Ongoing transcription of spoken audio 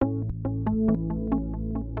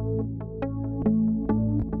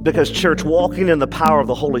Because, church, walking in the power of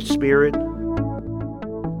the Holy Spirit,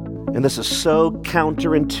 and this is so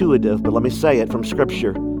counterintuitive, but let me say it from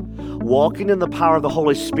Scripture, walking in the power of the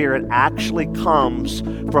Holy Spirit actually comes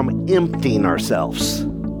from emptying ourselves.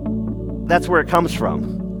 That's where it comes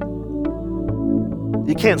from.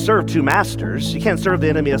 You can't serve two masters. You can't serve the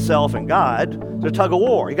enemy of self and God. It's a tug of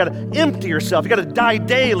war. You got to empty yourself. You got to die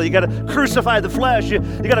daily. You got to crucify the flesh. You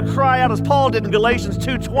got to cry out as Paul did in Galatians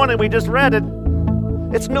 2:20. We just read it.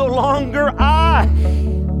 It's no longer I.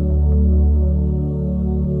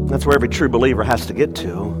 That's where every true believer has to get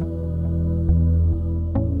to.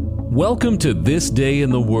 Welcome to This Day in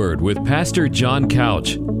the Word with Pastor John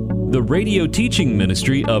Couch, the radio teaching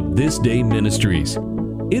ministry of This Day Ministries.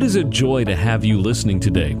 It is a joy to have you listening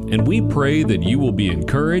today, and we pray that you will be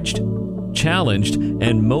encouraged, challenged,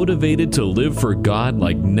 and motivated to live for God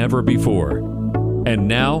like never before. And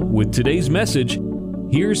now, with today's message,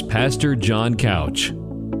 here's Pastor John Couch.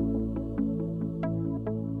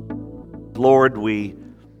 Lord, we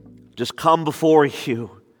just come before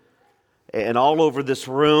you, and all over this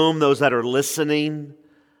room, those that are listening,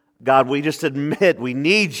 God, we just admit we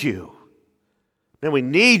need you. Man, we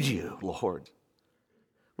need you, Lord.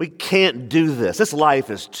 We can't do this. This life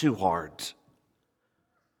is too hard.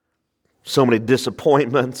 So many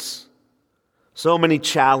disappointments, so many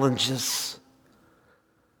challenges.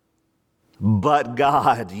 But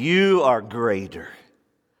God, you are greater.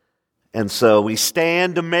 And so we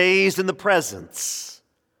stand amazed in the presence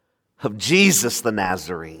of Jesus the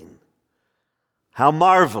Nazarene. How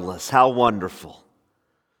marvelous, how wonderful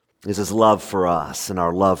is His love for us and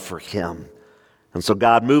our love for Him. And so,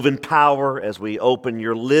 God, move in power as we open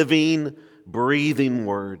your living, breathing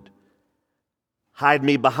word. Hide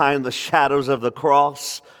me behind the shadows of the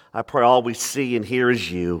cross. I pray all we see and hear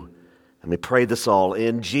is you. And we pray this all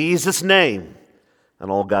in Jesus' name.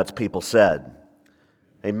 And all God's people said,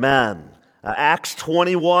 amen. Acts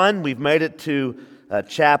 21, we've made it to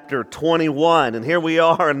chapter 21. And here we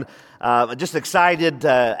are, and just excited.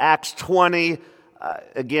 Acts 20.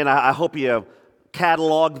 Again, I hope you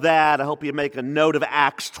catalog that. I hope you make a note of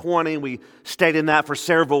Acts 20. We stayed in that for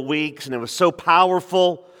several weeks, and it was so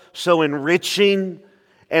powerful, so enriching.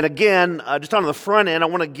 And again, just on the front end, I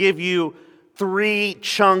want to give you 3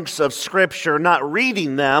 chunks of Scripture, not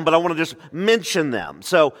reading them, but I want to just mention them.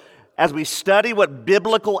 So as we study what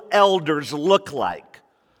biblical elders look like,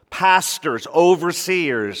 pastors,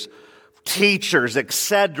 overseers, teachers,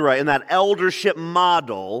 etc., in that eldership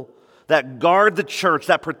model, that guard the church,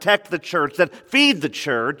 that protect the church, that feed the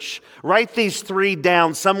church, write these 3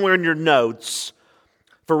 down somewhere in your notes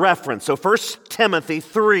for reference. So 1 Timothy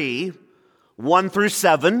 3, 1 through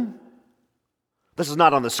 7. This is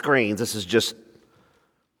not on the screens. This is just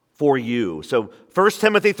for you. So 1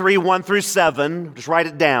 Timothy 3, 1 through 7. Just write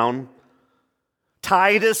it down.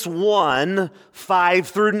 Titus 1, 5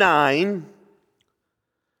 through 9.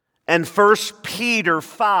 And 1 Peter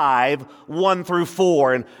 5, 1 through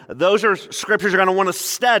 4. And those are scriptures you're going to want to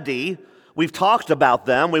study. We've talked about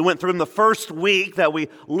them. We went through them the first week that we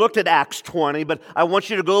looked at Acts 20, but I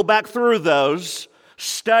want you to go back through those,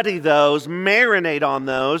 study those, marinate on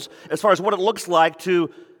those, as far as what it looks like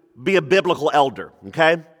to be a biblical elder,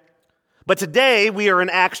 okay? But today we are in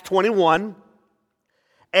Acts 21,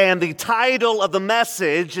 and the title of the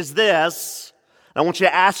message is this. I want you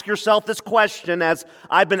to ask yourself this question, as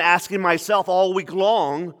I've been asking myself all week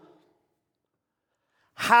long.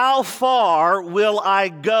 How far will I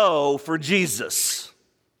go for Jesus?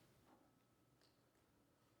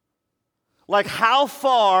 Like, how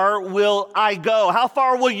far will I go? How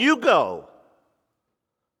far will you go?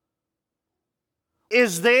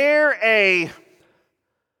 Is there a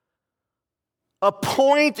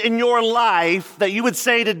point in your life that you would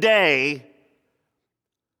say today,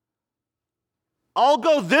 I'll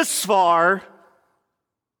go this far,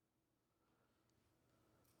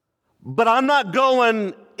 but I'm not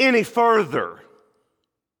going any further?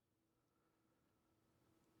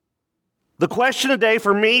 The question today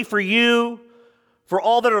for me, for you, for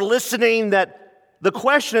all that are listening, that the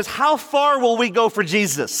question is, how far will we go for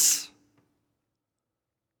Jesus?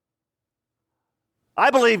 I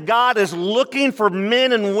believe God is looking for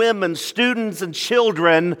men and women, students and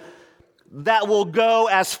children that will go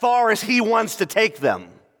as far as He wants to take them.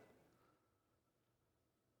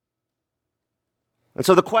 And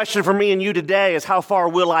so the question for me and you today is, how far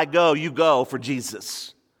will I go? You go for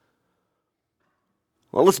Jesus.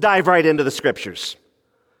 Well, let's dive right into the Scriptures.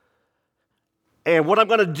 And what I'm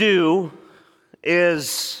going to do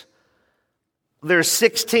is, there's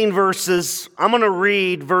 16 verses. I'm going to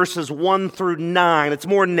read verses 1 through 9. It's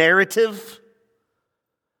more narrative.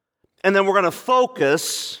 And then we're going to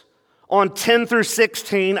focus on 10 through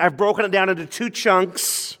 16, I've broken it down into two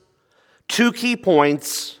chunks, two key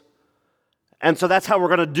points. And so that's how we're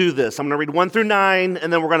going to do this. I'm going to read 1 through 9,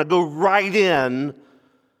 and then we're going to go right in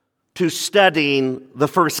to studying the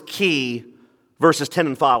first key, verses 10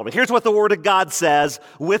 and following. Here's what the Word of God says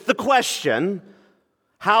with the question,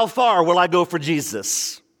 how far will I go for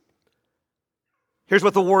Jesus? Here's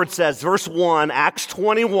what the Word says. Verse 1, Acts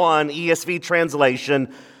 21, ESV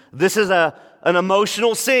translation. This is an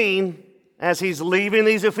emotional scene as he's leaving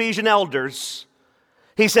these Ephesian elders.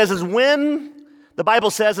 He says, the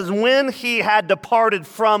Bible says, when he had departed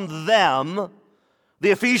from them,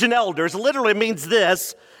 the Ephesian elders, literally means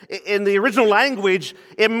this. In the original language,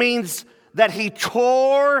 it means that he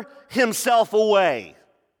tore himself away.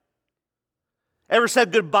 Ever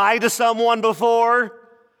said goodbye to someone before?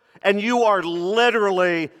 And you are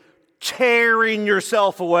literally tearing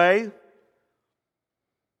yourself away?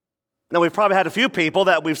 Now, we've probably had a few people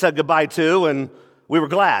that we've said goodbye to, and we were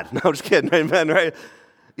glad. No, I'm just kidding. Amen, right?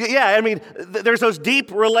 Yeah, I mean, there's those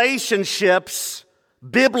deep relationships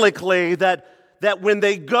biblically that when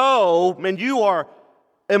they go, man, you are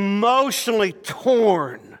emotionally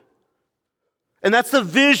torn. And that's the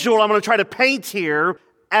visual I'm going to try to paint here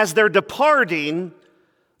as they're departing.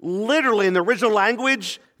 Literally, in the original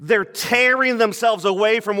language, they're tearing themselves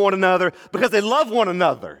away from one another because they love one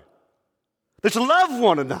another. They should love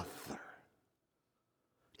one another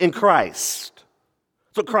in Christ.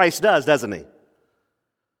 That's what Christ does, doesn't he?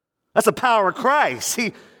 That's the power of Christ.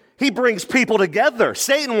 He brings people together.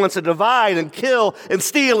 Satan wants to divide and kill and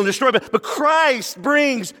steal and destroy, but Christ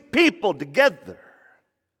brings people together.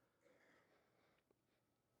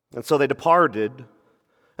 And so they departed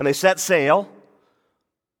and they set sail.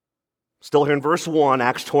 Still here in verse 1,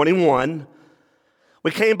 Acts 21.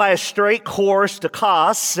 We came by a straight course to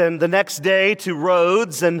Kos, and the next day to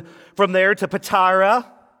Rhodes, and from there to Patara.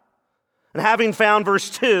 And having found, verse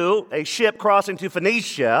 2, a ship crossing to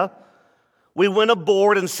Phoenicia, we went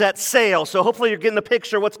aboard and set sail. So hopefully you're getting a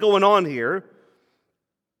picture of what's going on here.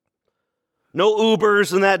 No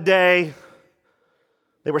Ubers in that day.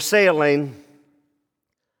 They were sailing.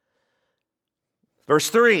 Verse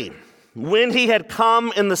 3, when he had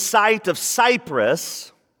come in the sight of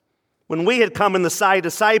Cyprus,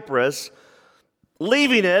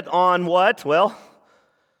 leaving it on what? Well,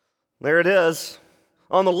 there it is,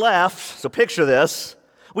 on the left. So picture this.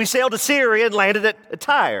 We sailed to Syria and landed at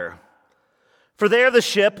Tyre. For there the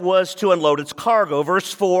ship was to unload its cargo.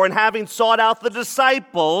 Verse 4, and having sought out the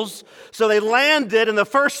disciples, so they landed, and the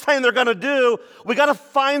first thing they're going to do, we got to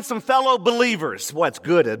find some fellow believers. Boy, it's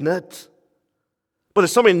good, isn't it? But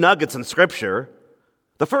there's so many nuggets in Scripture.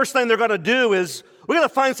 The first thing they're going to do is, we got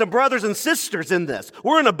to find some brothers and sisters in this.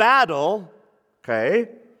 We're in a battle, okay?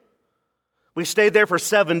 We stayed there for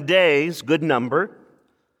 7 days, good number.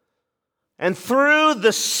 And through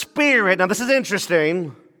the Spirit, now this is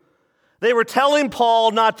interesting, they were telling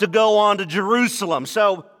Paul not to go on to Jerusalem.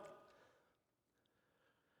 So,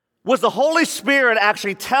 was the Holy Spirit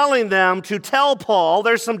actually telling them to tell Paul?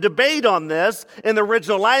 There's some debate on this in the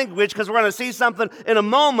original language because we're going to see something in a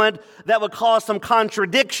moment that would cause some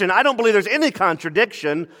contradiction. I don't believe there's any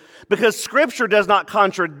contradiction because Scripture does not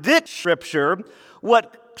contradict Scripture.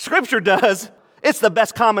 What Scripture does, it's the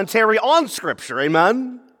best commentary on Scripture.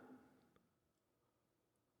 Amen?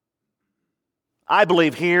 I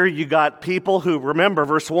believe here you got people who, remember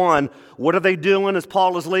verse 1, what are they doing as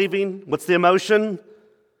Paul is leaving? What's the emotion?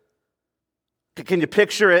 Can you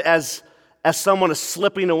picture it as someone is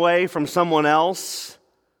slipping away from someone else?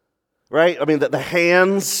 Right? I mean, the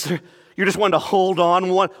hands, you're just wanting to hold on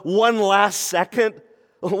one last second,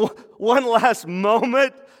 one last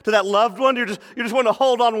moment to that loved one. You're just wanting to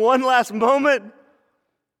hold on one last moment.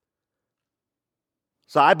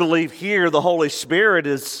 So I believe here the Holy Spirit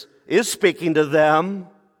is speaking to them.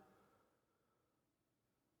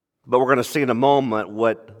 But we're going to see in a moment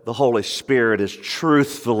what the Holy Spirit is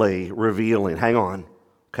truthfully revealing. Hang on,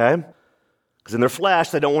 okay? Because in their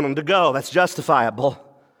flesh, they don't want them to go. That's justifiable.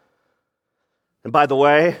 And by the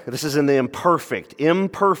way, this is in the imperfect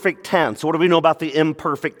tense. What do we know about the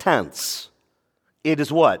imperfect tense? It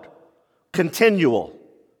is what? Continual.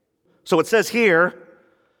 So it says here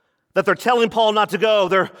that they're telling Paul not to go.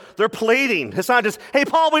 They're pleading. It's not just, hey,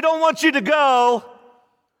 Paul, we don't want you to go.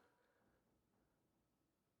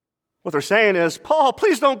 What they're saying is, Paul,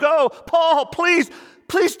 please don't go. Paul, please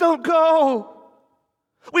don't go.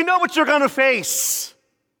 We know what you're going to face.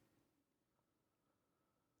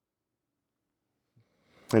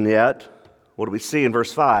 And yet, what do we see in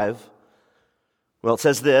verse 5? Well, it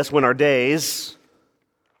says this, when our days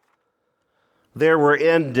there were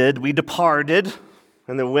ended, we departed.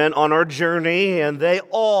 and they went on our journey, and they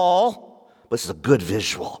all, this is a good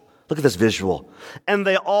visual. Look at this visual. And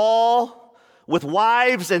they all, with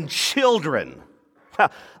wives and children,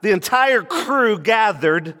 the entire crew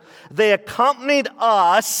gathered. They accompanied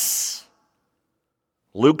us,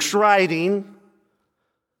 Luke's writing,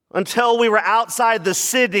 until we were outside the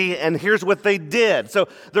city, and here's what they did. So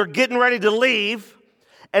they're getting ready to leave,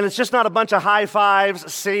 and it's just not a bunch of high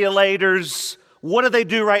fives, see you laters. What do they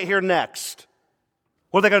do right here next?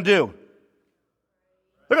 What are they going to do?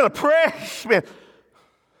 They're going to pray. Man,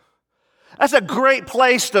 that's a great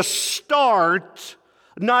place to start,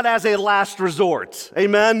 not as a last resort.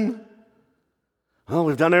 Amen? Well,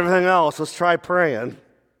 we've done everything else. Let's try praying.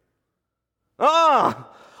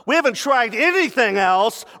 We haven't tried anything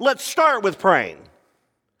else. Let's start with praying.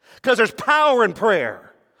 Because there's power in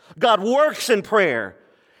prayer. God works in prayer.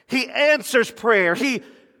 He answers prayer. He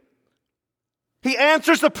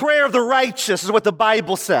answers the prayer of the righteous, is what the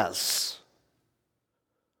Bible says.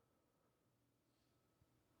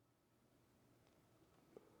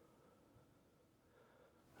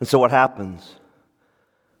 And so what happens?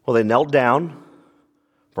 Well, they knelt down,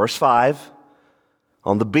 verse 5,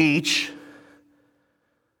 on the beach.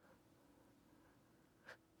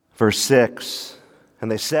 Verse 6,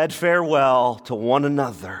 and they said farewell to one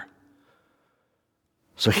another.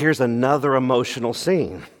 So here's another emotional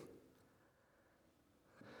scene.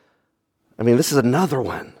 I mean, this is another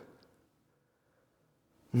one.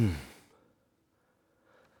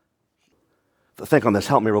 Think on this.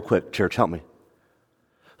 Help me real quick, church. Help me.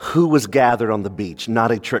 Who was gathered on the beach?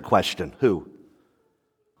 Not a trick question. Who?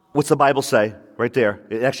 What's the Bible say? Right there.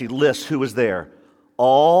 It actually lists who was there.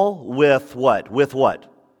 All with what? With what?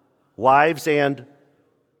 Wives and...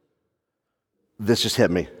 This just hit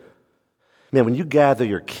me. Man, when you gather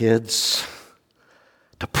your kids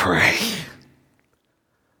to pray,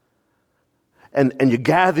 and you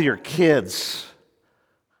gather your kids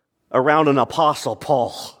around an Apostle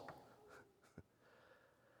Paul,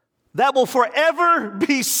 that will forever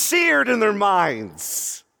be seared in their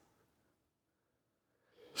minds.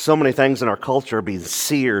 So many things in our culture are being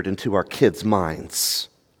seared into our kids' minds.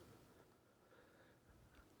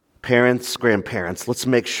 Parents, grandparents, let's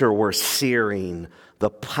make sure we're searing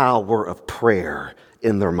the power of prayer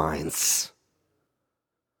in their minds.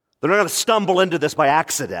 They're not going to stumble into this by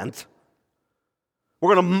accident.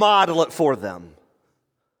 We're going to model it for them.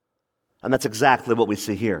 And that's exactly what we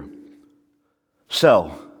see here.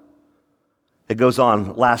 So, it goes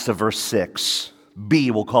on, last of verse 6.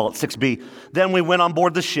 B, we'll call it 6b. Then we went on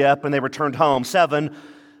board the ship and they returned home. 7,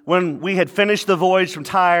 when we had finished the voyage from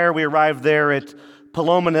Tyre, we arrived there at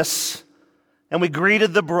Palomaeus, and we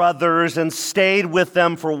greeted the brothers and stayed with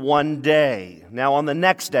them for one day. Now on the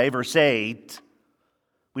next day, verse 8,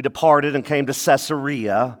 we departed and came to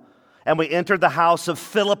Caesarea, and we entered the house of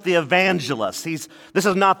Philip the evangelist. This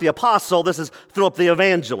is not the apostle, this is Philip the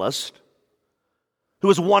evangelist, who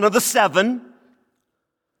was one of the 7,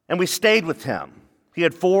 and we stayed with him. He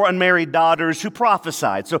had 4 unmarried daughters who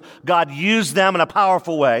prophesied, so God used them in a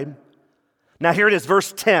powerful way. Now here it is,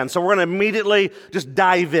 verse 10. So we're going to immediately just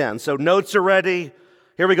dive in. So notes are ready.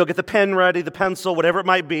 Here we go. Get the pen ready, the pencil, whatever it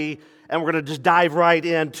might be. And we're going to just dive right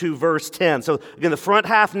into verse 10. So again, the front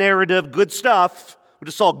half narrative, good stuff. We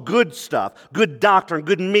just saw good stuff, good doctrine,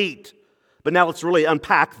 good meat. But now let's really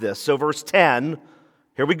unpack this. So verse 10,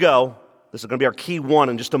 here we go. This is going to be our key one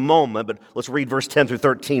in just a moment, but let's read verse 10 through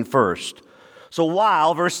 13 first. So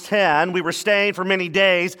while, verse 10, we were staying for many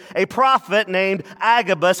days, a prophet named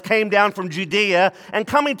Agabus came down from Judea, and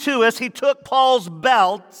coming to us, he took Paul's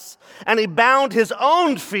belts, and he bound his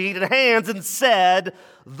own feet and hands and said,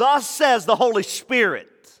 "Thus says the Holy Spirit."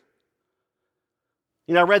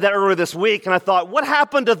 You know, I read that earlier this week, and I thought, what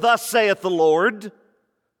happened to "Thus saith the Lord"?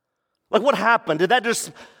 Like, what happened? Did that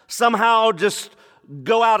just somehow just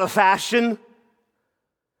go out of fashion?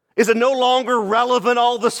 Is it no longer relevant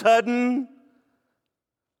all of a sudden?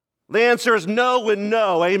 The answer is no and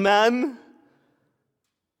no, amen?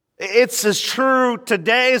 It's as true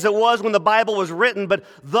today as it was when the Bible was written, but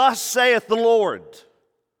thus saith the Lord.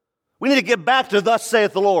 We need to get back to thus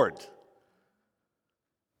saith the Lord.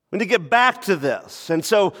 We need to get back to this. And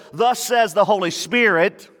so, thus says the Holy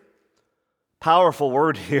Spirit. Powerful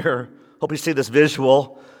word here. Hope you see this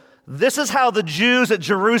visual. This is how the Jews at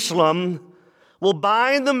Jerusalem will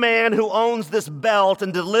bind the man who owns this belt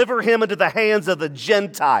and deliver him into the hands of the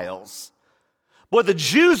Gentiles. Boy, the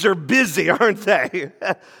Jews are busy, aren't they?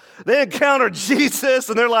 They encounter Jesus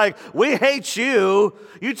and they're like, we hate you.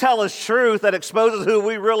 You tell us truth that exposes who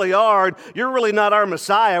we really are. You're really not our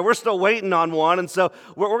Messiah. We're still waiting on one. And so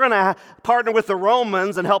we're going to partner with the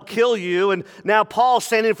Romans and help kill you. And now Paul's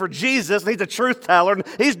standing for Jesus and he's a truth teller and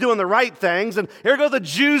he's doing the right things. And here go the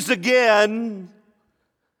Jews again.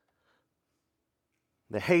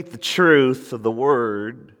 They hate the truth of the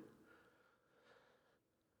word.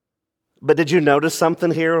 But did you notice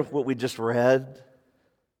something here, what we just read?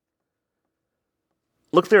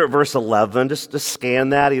 Look there at verse 11. Just scan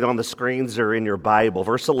that either on the screens or in your Bible.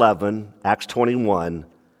 Verse 11, Acts 21.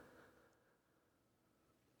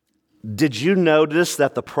 Did you notice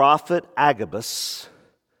that the prophet Agabus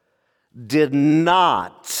did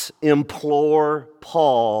not implore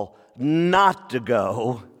Paul not to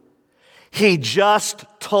go? He just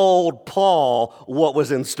told Paul what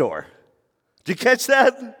was in store. Did you catch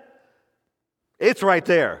that? It's right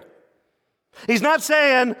there. He's not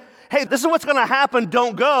saying, hey, this is what's going to happen,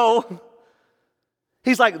 don't go.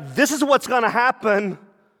 He's like, this is what's going to happen.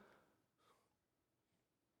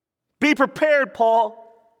 Be prepared, Paul.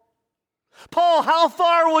 Paul, how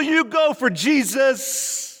far will you go for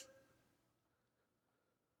Jesus?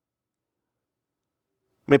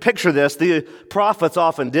 I mean, picture this. The prophets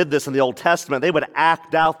often did this in the Old Testament. They would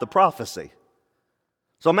act out the prophecy.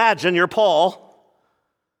 So imagine you're Paul.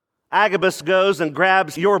 Agabus goes and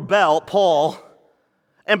grabs your belt, Paul,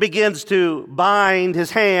 and begins to bind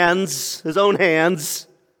his hands, his own hands.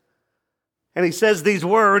 And he says these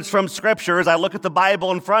words from Scripture as I look at the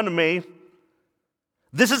Bible in front of me.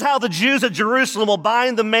 This is how the Jews at Jerusalem will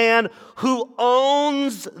bind the man who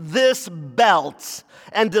owns this belt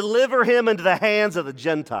and deliver him into the hands of the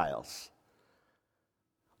Gentiles.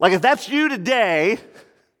 Like if that's you today,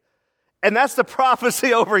 and that's the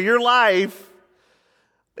prophecy over your life,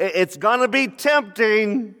 it's going to be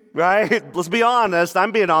tempting, right? Let's be honest.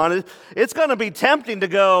 I'm being honest. It's going to be tempting to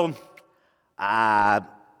go,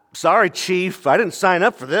 sorry, Chief, I didn't sign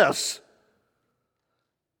up for this.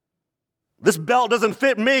 This belt doesn't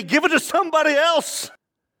fit me. Give it to somebody else.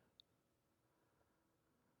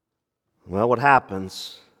 Well, what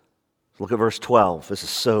happens? Look at verse 12. This is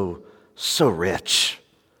so rich.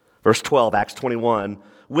 Verse 12, Acts 21.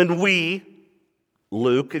 When we,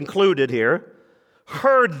 Luke included here,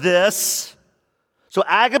 heard this. So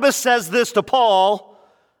Agabus says this to Paul,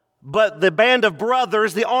 but the band of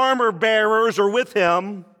brothers, the armor bearers, are with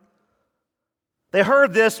him. They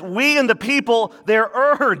heard this. We and the people, they're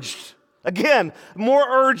urged. Again, more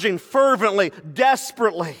urging, fervently,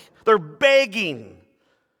 desperately. They're begging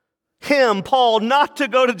him, Paul, not to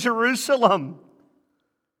go to Jerusalem.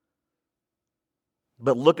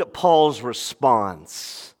 But look at Paul's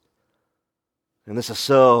response. And this is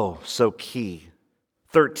so key.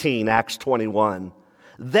 13, Acts 21.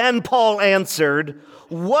 Then Paul answered,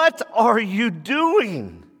 what are you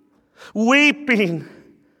doing? Weeping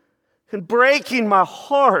and breaking my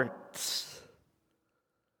heart.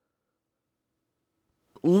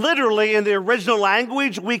 Literally, in the original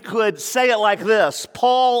language, we could say it like this.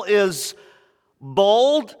 Paul is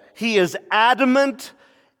bold. He is adamant.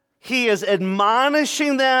 He is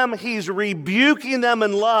admonishing them. He's rebuking them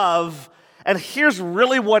in love. And here's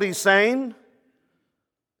really what he's saying.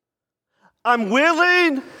 I'm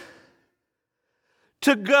willing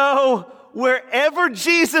to go wherever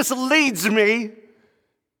Jesus leads me.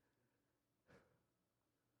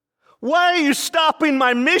 Why are you stopping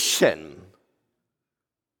my mission?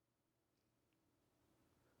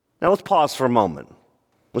 Now let's pause for a moment.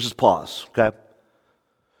 Let's just pause, okay?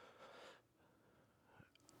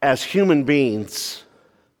 As human beings,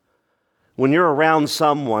 when you're around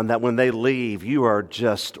someone that when they leave, you are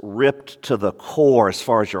just ripped to the core as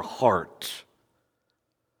far as your heart.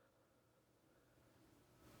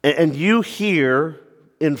 And you hear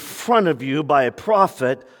in front of you by a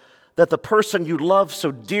prophet that the person you love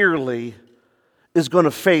so dearly is going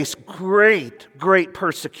to face great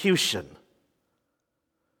persecution.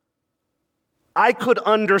 I could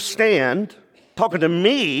understand, talking to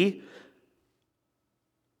me,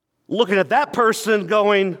 looking at that person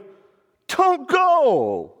going, don't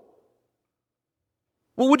go.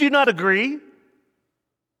 Well, would you not agree?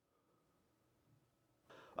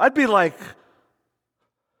 I'd be like,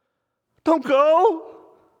 don't go.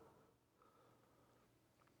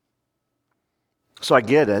 So I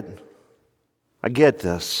get it. I get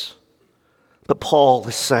this. But Paul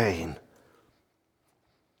is saying,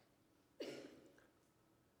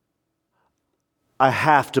 I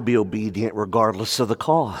have to be obedient regardless of the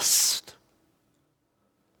cost.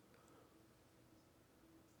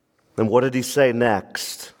 And what did he say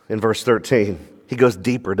next in verse 13? He goes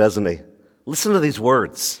deeper, doesn't he? Listen to these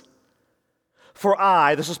words. For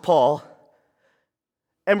I, this is Paul,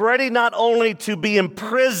 am ready not only to be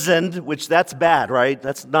imprisoned, which that's bad, right?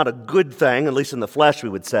 That's not a good thing, at least in the flesh we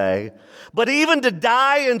would say, but even to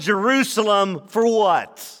die in Jerusalem for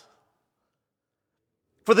what?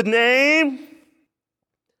 For the name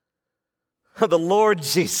of the Lord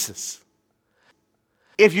Jesus.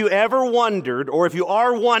 If you ever wondered, or if you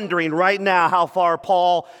are wondering right now how far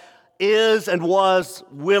Paul is and was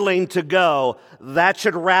willing to go, that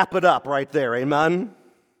should wrap it up right there, amen?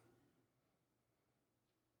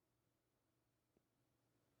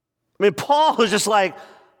 I mean, Paul was just like,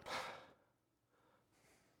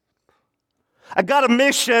 I got a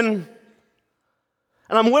mission,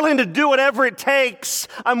 and I'm willing to do whatever it takes.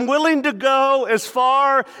 I'm willing to go as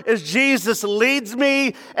far as Jesus leads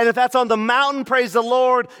me. And if that's on the mountain, praise the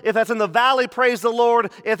Lord. If that's in the valley, praise the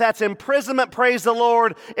Lord. If that's imprisonment, praise the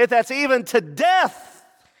Lord. If that's even to death,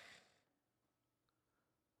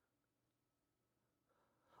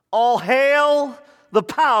 all hail the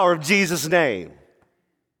power of Jesus' name.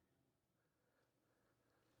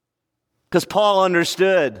 Because Paul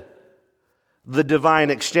understood the divine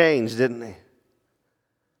exchange, didn't he?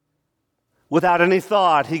 Without any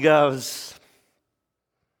thought, he goes,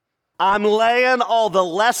 I'm laying all the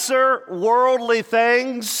lesser worldly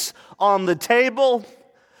things on the table.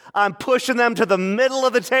 I'm pushing them to the middle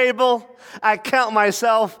of the table. I count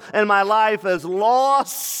myself and my life as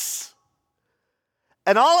loss.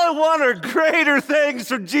 And all I want are greater things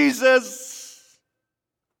from Jesus.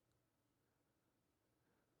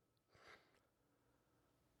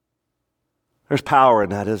 There's power in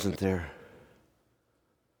that, isn't there?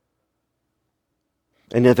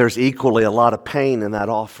 And yet there's equally a lot of pain in that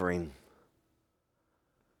offering.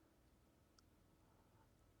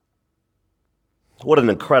 What an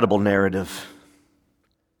incredible narrative.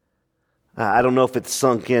 I don't know if it's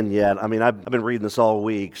sunk in yet. I mean, I've been reading this all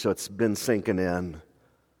week, so it's been sinking in.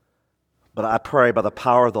 But I pray by the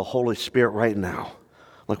power of the Holy Spirit right now.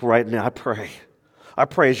 Like right now, I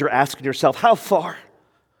pray as you're asking yourself, how far?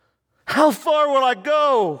 How far will I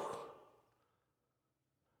go?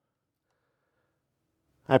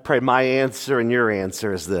 I pray my answer and your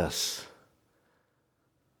answer is this.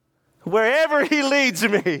 Wherever he leads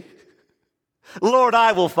me, Lord,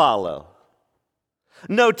 I will follow.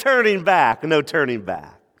 No turning back, no turning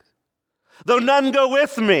back. Though none go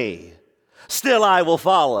with me, still I will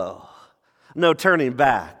follow. No turning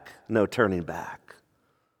back, no turning back.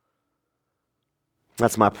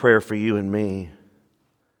 That's my prayer for you and me.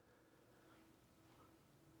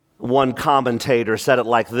 One commentator said it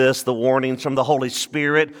like this: the warnings from the Holy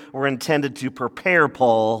Spirit were intended to prepare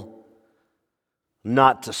Paul,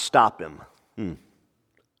 not to stop him.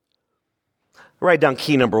 Write down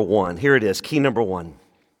key number one. Here it is, key number one.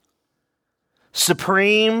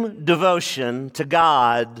 Supreme devotion to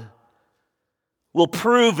God will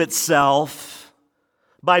prove itself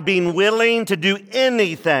by being willing to do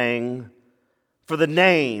anything for the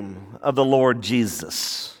name of the Lord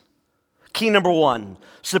Jesus. Key number one,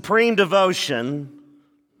 supreme devotion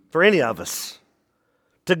for any of us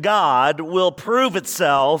to God will prove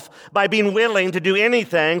itself by being willing to do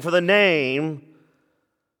anything for the name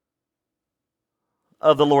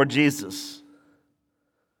of the Lord Jesus.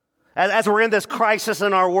 As we're in this crisis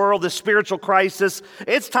in our world, this spiritual crisis,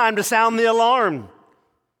 it's time to sound the alarm.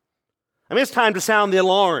 I mean, it's time to sound the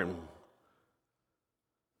alarm.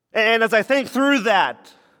 And as I think through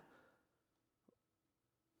that,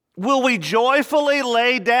 will we joyfully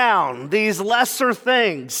lay down these lesser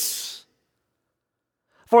things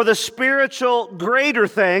for the spiritual greater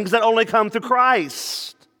things that only come through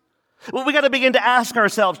Christ? Well, we got to begin to ask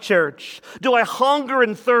ourselves, church, do I hunger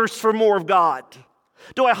and thirst for more of God?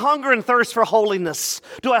 Do I hunger and thirst for holiness?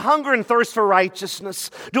 Do I hunger and thirst for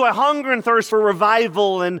righteousness? Do I hunger and thirst for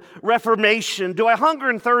revival and reformation? Do I hunger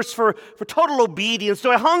and thirst for total obedience?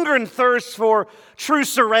 Do I hunger and thirst for true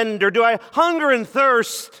surrender? Do I hunger and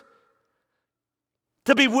thirst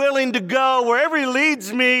to be willing to go wherever he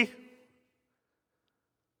leads me?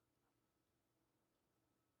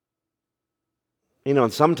 You know,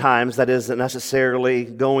 and sometimes that isn't necessarily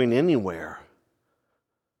going anywhere.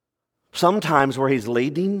 Sometimes where he's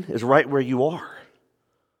leading is right where you are.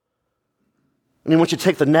 And he wants you to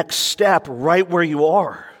take the next step right where you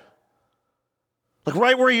are. Like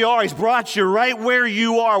right where you are, he's brought you right where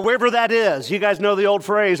you are, wherever that is. You guys know the old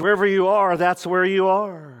phrase, wherever you are, that's where you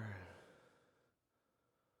are.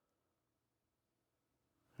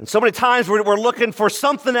 And so many times we're looking for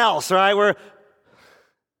something else, right?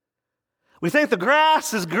 We think the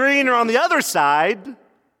grass is greener on the other side.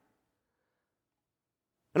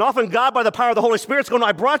 And often God, by the power of the Holy Spirit, is going,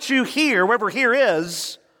 I brought you here, wherever here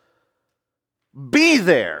is. Be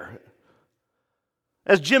there.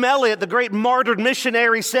 As Jim Elliot, the great martyred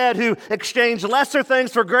missionary, said, who exchanged lesser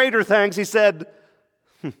things for greater things, he said,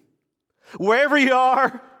 wherever you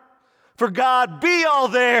are, for God, be all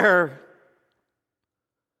there.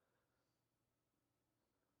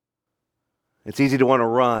 It's easy to want to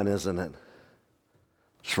run, isn't it?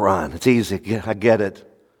 Just run. It's easy. I get it.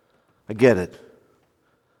 I get it.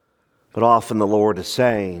 But often the Lord is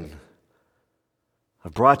saying,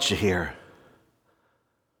 I've brought you here.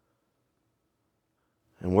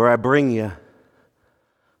 And where I bring you,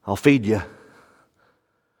 I'll feed you.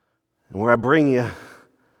 And where I bring you,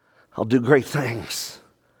 I'll do great things.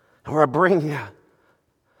 And where I bring you,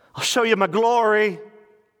 I'll show you my glory.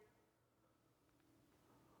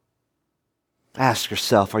 Ask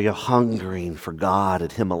yourself, are you hungering for God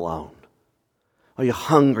and Him alone? Are you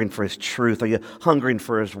hungering for His truth? Are you hungering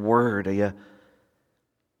for His word? Are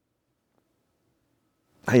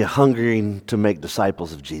you hungering to make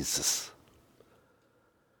disciples of Jesus?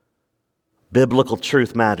 Biblical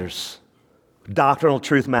truth matters. Doctrinal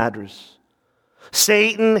truth matters.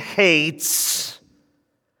 Satan hates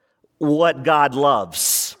what God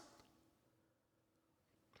loves.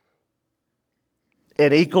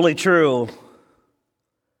 And equally true,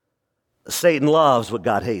 Satan loves what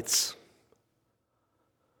God hates.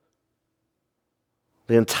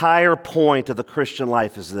 The entire point of the Christian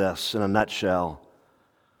life is this, in a nutshell,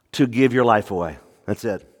 to give your life away. That's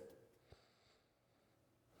it.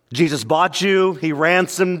 Jesus bought you. He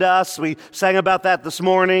ransomed us. We sang about that this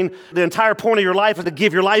morning. The entire point of your life is to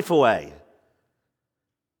give your life away.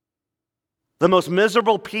 The most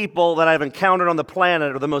miserable people that I've encountered on the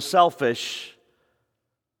planet are the most selfish.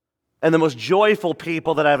 And the most joyful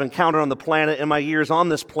people that I've encountered on the planet in my years on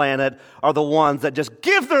this planet are the ones that just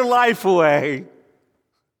give their life away.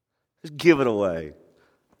 Just give it away.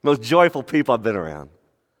 Most joyful people I've been around.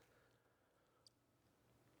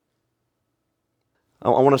 I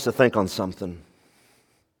want us to think on something.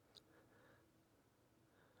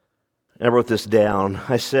 I wrote this down.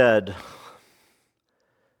 I said,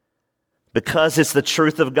 because it's the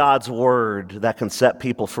truth of God's word that can set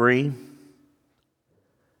people free,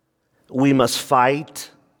 we must fight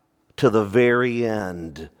to the very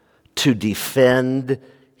end to defend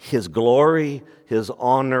His glory, His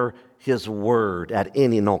honor, His word at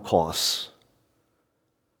any and all costs.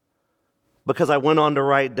 Because I went on to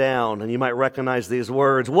write down, and you might recognize these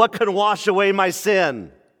words, what can wash away my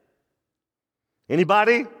sin?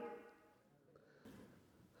 Anybody?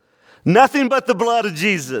 Nothing but the blood of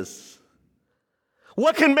Jesus.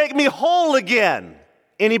 What can make me whole again?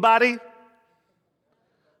 Anybody?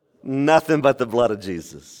 Nothing but the blood of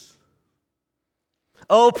Jesus.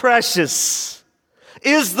 Oh, precious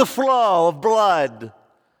is the flow of blood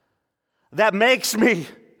that makes me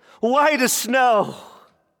white as snow.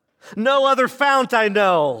 No other fount I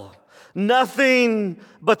know. Nothing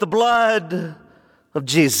but the blood of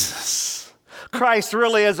Jesus. Christ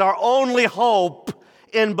really is our only hope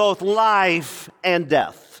in both life and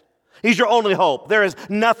death. He's your only hope. There is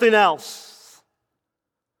nothing else.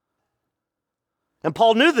 And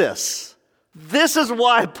Paul knew this. This is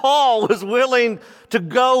why Paul was willing to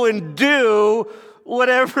go and do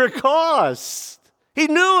whatever it cost. He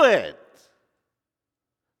knew it.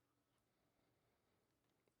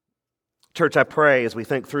 Church, I pray as we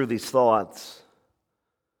think through these thoughts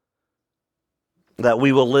that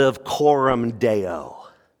we will live coram Deo.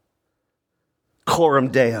 Coram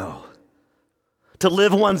Deo. To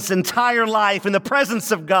live one's entire life in the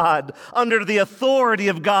presence of God, under the authority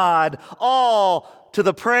of God, all to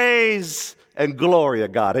the praise and glory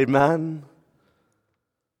of God. Amen?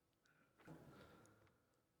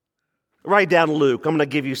 Write down Luke. I'm going to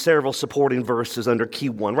give you several supporting verses under key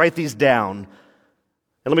 1. Write these down.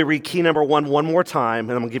 And let me read key number 1 one more time,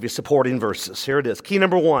 and I'm going to give you supporting verses. Here it is. Key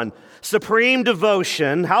number 1, supreme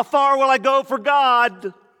devotion. How far will I go for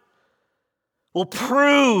God? Will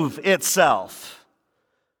prove itself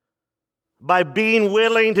by being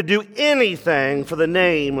willing to do anything for the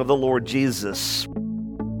name of the Lord Jesus.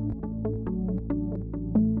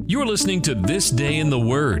 You're listening to This Day in the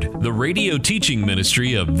Word, the radio teaching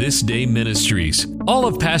ministry of This Day Ministries. All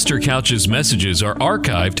of Pastor Couch's messages are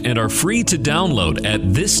archived and are free to download at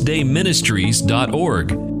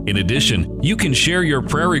thisdayministries.org. In addition, you can share your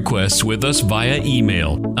prayer requests with us via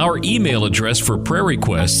email. Our email address for prayer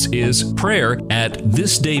requests is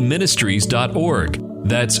prayer@thisdayministries.org.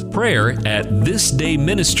 That's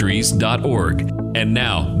prayer@thisdayministries.org. And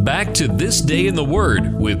now, back to This Day in the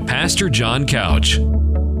Word with Pastor John Couch.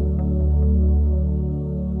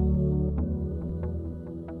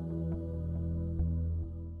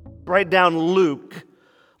 Write down Luke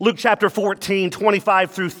chapter 14,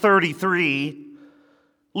 25 through 33.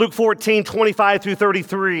 Luke 14, 25 through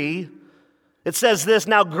 33, it says this,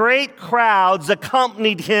 "Now great crowds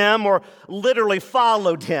accompanied him," or literally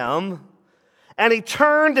followed him, "and he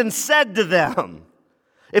turned and said to them,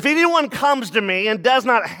 'If anyone comes to me and does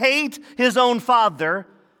not hate his own father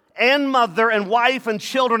and mother and wife and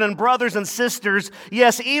children and brothers and sisters,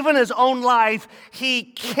 yes, even his own life, he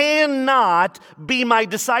cannot be my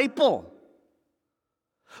disciple.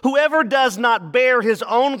 Whoever does not bear his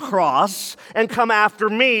own cross and come after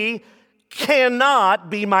me cannot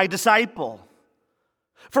be my disciple.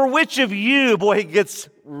 For which of you,'" boy, he gets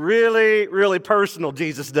really, really personal,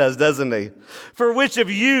 Jesus does, doesn't he? "For which of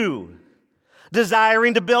you,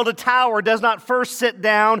 desiring to build a tower, does not first sit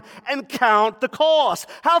down and count the cost?"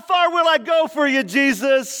 How far will I go for you,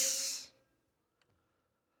 Jesus?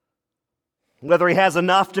 Whether he has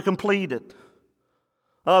enough to complete it.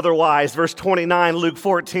 Otherwise, verse 29, Luke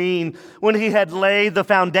 14, "When he had laid the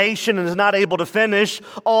foundation and is not able to finish,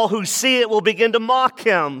 all who see it will begin to mock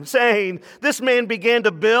him, saying, 'This man began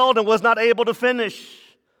to build and was not able to finish.'"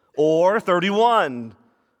 Or 31,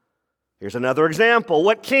 here's another example.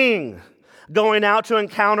 "What king, going out to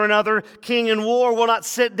encounter another king in war, will not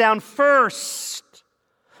sit down first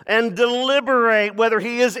and deliberate whether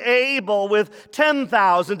he is able with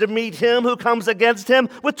 10,000 to meet him who comes against him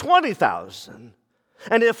with 20,000?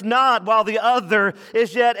 And if not, while the other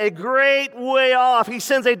is yet a great way off, he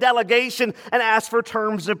sends a delegation and asks for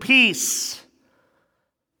terms of peace."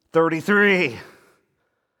 33,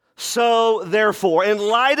 "So therefore, in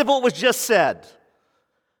light of what was just said,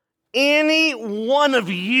 any one of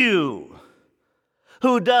you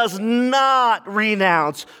who does not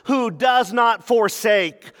renounce, who does not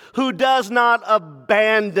forsake, who does not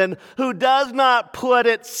abandon, who does not put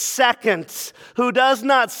it second, who does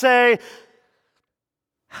not say,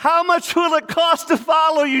 'How much will it cost to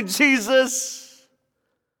follow you, Jesus?'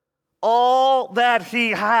 all that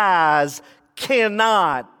he has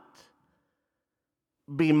cannot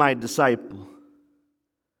be my disciple."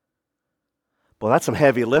 Well, that's some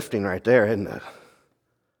heavy lifting right there, isn't it?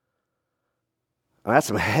 That's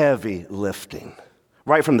some heavy lifting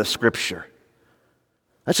right from the scripture.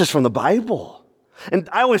 That's just from the Bible. And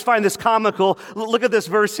I always find this comical. Look at this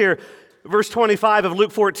verse here. Verse 25 of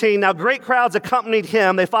Luke 14, "Now great crowds accompanied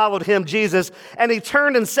him," they followed him, Jesus, "and he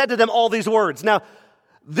turned and said to them all these words." Now,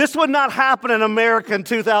 this would not happen in America in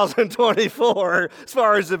 2024, as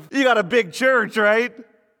far as if you got a big church, right?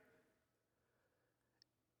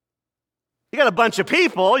 You got a bunch of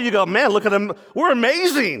people, you go, "Man, look at them, we're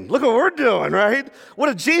amazing. Look what we're doing," right? What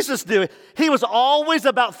did Jesus do? He was always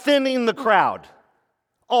about thinning the crowd.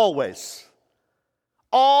 Always.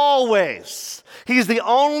 Always. He's the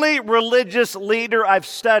only religious leader I've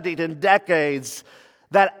studied in decades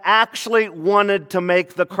that actually wanted to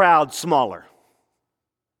make the crowd smaller.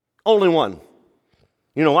 Only one.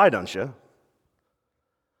 You know why, don't you?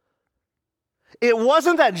 It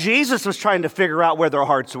wasn't that Jesus was trying to figure out where their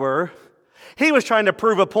hearts were. He was trying to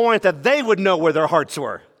prove a point that they would know where their hearts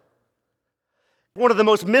were. One of the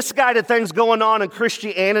most misguided things going on in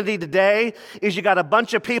Christianity today is you got a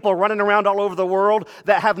bunch of people running around all over the world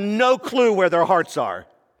that have no clue where their hearts are.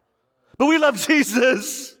 But we love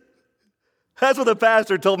Jesus. That's what the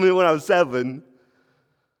pastor told me when I was 7.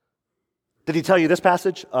 Did he tell you this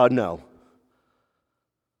passage? No.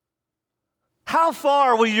 How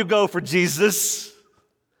far will you go for Jesus?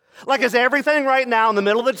 Like, is everything right now in the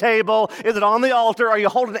middle of the table? Is it on the altar? Are you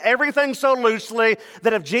holding everything so loosely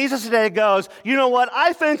that if Jesus today goes, "You know what,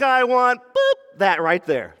 I think I want," boop, that right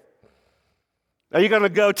there. Are you going to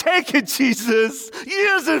go, "Take it, Jesus.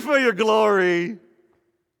 Use it for your glory"?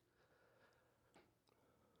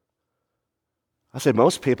 I said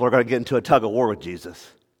most people are going to get into a tug of war with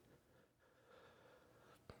Jesus.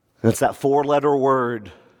 And it's that 4-letter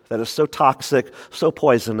word that is so toxic, so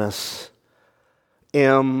poisonous.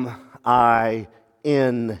 M-I-N-E.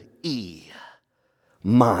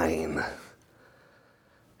 Mine.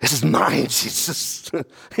 This is mine, Jesus. You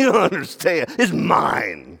don't understand. It's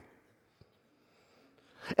mine.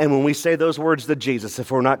 And when we say those words to Jesus,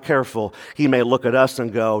 if we're not careful, he may look at us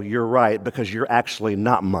and go, "You're right, because you're actually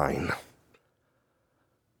not mine."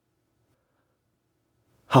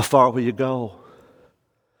 How far will you go?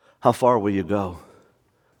 How far will you go?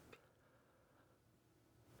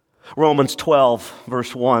 Romans 12,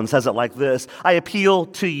 verse 1 says it like this: "I appeal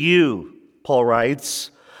to you," Paul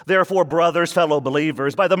writes, "therefore, brothers, fellow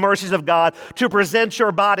believers, by the mercies of God, to present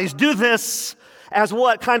your bodies." Do this as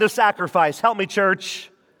what kind of sacrifice? Help me, church.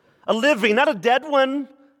 A living, not a dead one.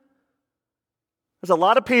 There's a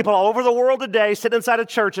lot of people all over the world today sit inside of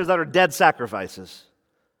churches that are dead sacrifices.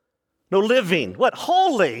 No, living. What?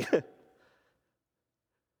 Holy.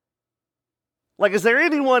 Like, is there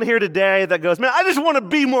anyone here today that goes, man, I just want to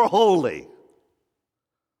be more holy?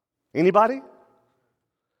 Anybody?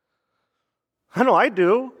 I know I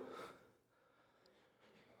do.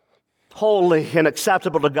 Holy and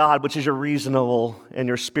acceptable to God, which is your reasonable and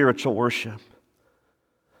your spiritual worship.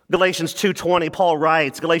 Galatians 2:20, Paul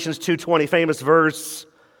writes, Galatians 2:20, famous verse.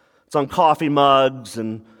 It's on coffee mugs,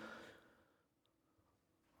 and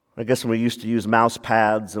I guess when we used to use mouse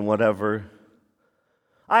pads and whatever.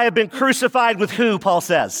 I have been crucified with who, Paul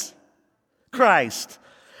says? Christ.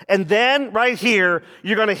 And then, right here,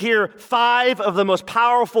 you're going to hear 5 of the most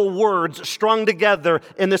powerful words strung together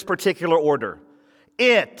in this particular order.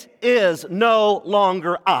 It is no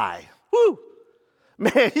longer I. Woo!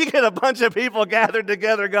 Man, you get a bunch of people gathered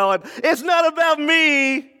together going, it's not about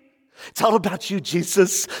me. It's all about you,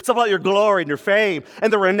 Jesus. It's all about your glory and your fame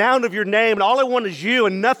and the renown of your name. And all I want is you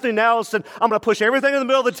and nothing else. And I'm going to push everything in the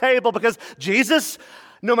middle of the table because, Jesus,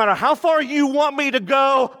 no matter how far you want me to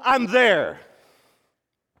go, I'm there.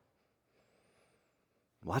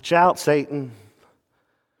 Watch out, Satan.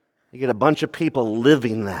 You get a bunch of people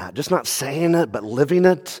living that, just not saying it, but living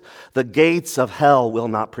it. The gates of hell will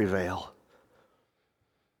not prevail.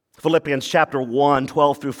 Philippians chapter 1,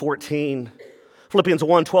 12 through 14. Philippians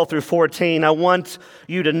 1, 12 through 14. I want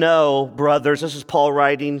you to know, brothers, this is Paul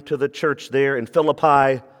writing to the church there in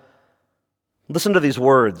Philippi. Listen to these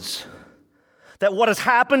words. That what has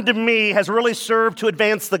happened to me has really served to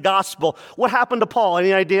advance the gospel. What happened to Paul?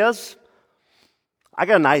 Any ideas? I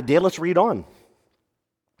got an idea. Let's read on.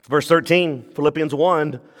 Verse 13, Philippians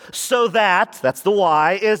 1, so that's the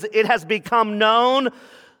why, is it has become known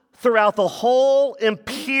throughout the whole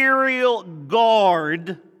imperial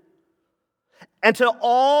guard and to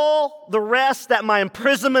all the rest that my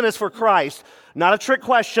imprisonment is for Christ. Not a trick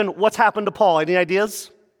question. What's happened to Paul? Any ideas?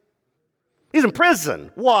 He's in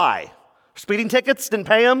prison. Why? Speeding tickets? Didn't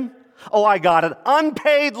pay him? Oh, I got it.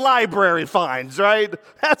 Unpaid library fines, right?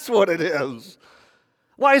 That's what it is.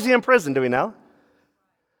 Why is he in prison? Do we know?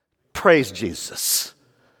 Praise Jesus.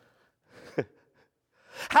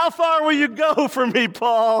 How far will you go for me,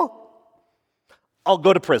 Paul? I'll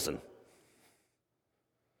go to prison.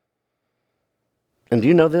 And do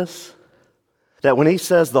you know this? That when he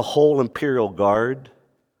says the whole imperial guard,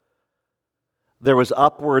 there was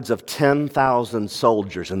upwards of 10,000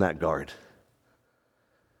 soldiers in that guard.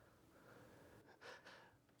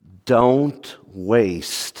 Don't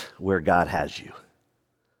waste where God has you.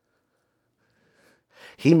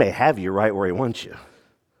 He may have you right where he wants you.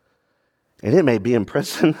 And it may be in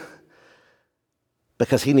prison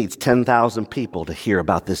because he needs 10,000 people to hear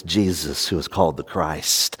about this Jesus who is called the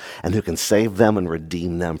Christ and who can save them and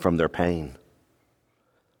redeem them from their pain.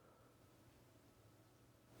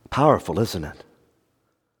 Powerful, isn't it?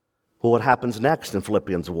 Well, what happens next in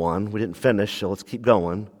Philippians 1? We didn't finish, so let's keep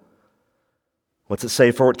going. What's it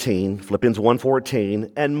say, 14? Philippians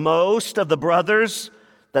 1:14. And most of the brothers,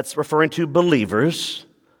 that's referring to believers,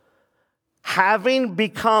 having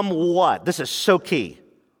become what? This is so key.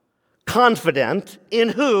 Confident in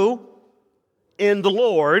who? In the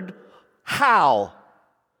Lord. How?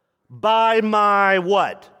 By my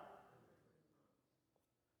what?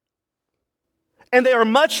 And they are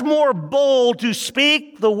much more bold to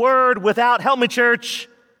speak the word without, help me church,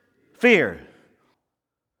 fear.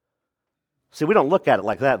 See, we don't look at it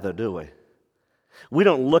like that though, do we? We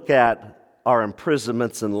don't look at our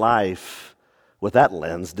imprisonments in life with that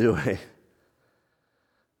lens, do we?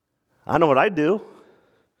 I know what I do.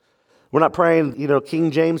 We're not praying,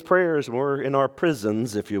 King James prayers. We're in our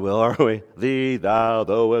prisons, if you will, are we? Thee, thou,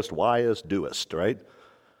 thouest, whyest, doest, right?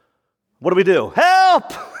 What do?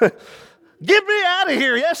 Help! Get me out of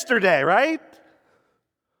here yesterday, right?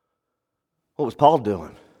 What was Paul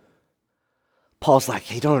doing? Paul's like,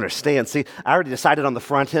 you don't understand. See, I already decided on the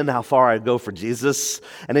front end how far I'd go for Jesus.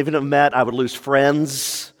 And even if it meant I would lose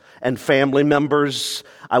friends and family members,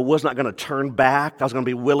 I was not going to turn back. I was going to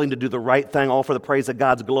be willing to do the right thing, all for the praise of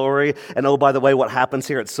God's glory. And oh, by the way, what happens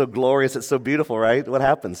here? It's so glorious. It's so beautiful, right? What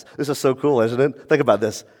happens? This is so cool, isn't it? Think about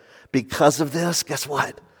this. Because of this, guess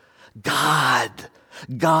what?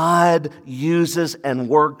 God uses and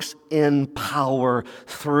works in power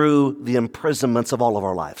through the imprisonments of all of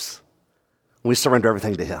our lives. We surrender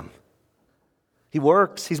everything to him. He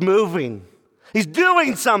works. He's moving. He's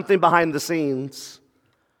doing something behind the scenes.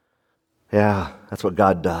 Yeah, that's what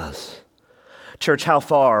God does. Church, how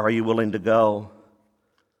far are you willing to go?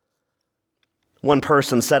 One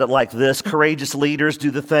person said it like this: courageous leaders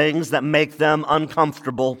do the things that make them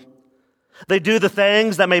uncomfortable. They do the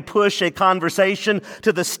things that may push a conversation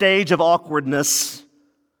to the stage of awkwardness.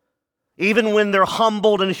 Even when they're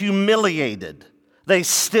humbled and humiliated, they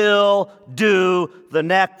still do the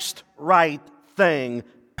next right thing,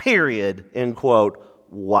 period, end quote.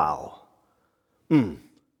 Wow.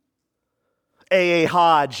 A.A.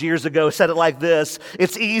 Hodge years ago said it like this: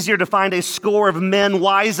 it's easier to find a score of men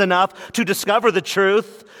wise enough to discover the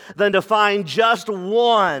truth than to find just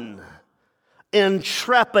one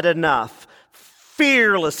intrepid enough,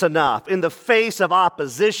 fearless enough in the face of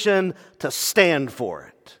opposition to stand for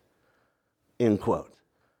it. End quote.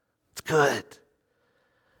 It's good.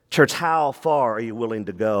 Church, how far are you willing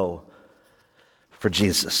to go for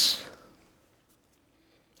Jesus?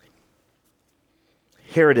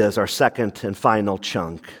 Here it is, our second and final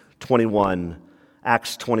chunk,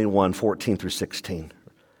 Acts 21, 14 through 16.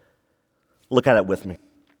 Look at it with me.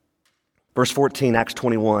 Verse 14, Acts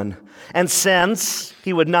 21. And since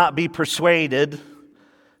he would not be persuaded,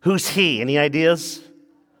 who's he? Any ideas?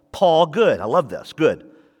 Paul, good. I love this,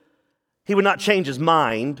 good. He would not change his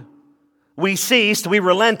mind. We ceased, we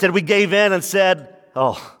relented, we gave in and said,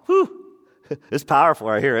 oh, whew, it's powerful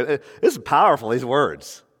right here. This is powerful, these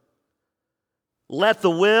words. Let the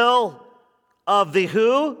will of the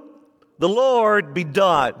who? The Lord be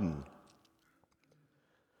done.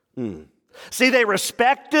 See, they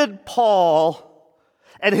respected Paul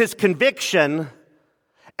and his conviction,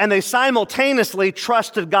 and they simultaneously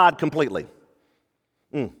trusted God completely.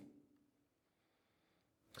 So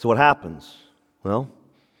what happens? Well,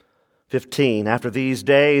 15, after these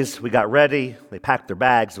days, we got ready. They packed their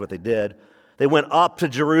bags, is what they did. They went up to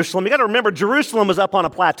Jerusalem. You got to remember, Jerusalem was up on a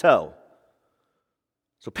plateau.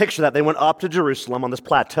 So picture that. They went up to Jerusalem on this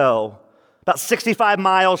plateau, about 65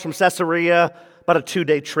 miles from Caesarea, about a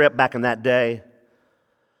 2-day trip back in that day.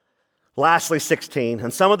 Lastly, 16,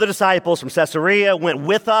 and some of the disciples from Caesarea went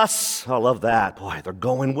with us. Oh, I love that. Boy, they're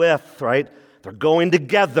going with, right? They're going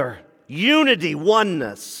together. Unity,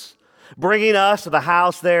 oneness, bringing us to the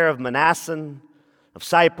house there of Manasseh of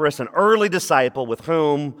Cyprus, an early disciple with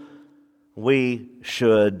whom we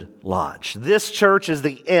should lodge. This church is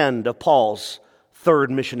the end of Paul's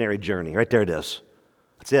third missionary journey. Right there it is.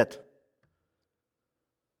 That's it.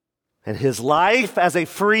 And his life as a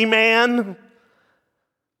free man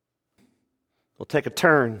will take a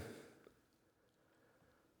turn.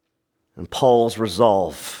 And Paul's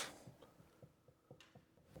resolve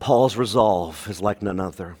is like none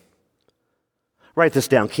other. Write this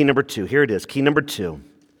down. Key number 2. Here it is. Key number 2.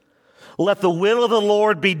 Let the will of the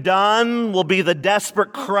Lord be done will be the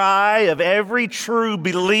desperate cry of every true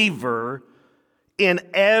believer in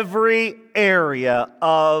every area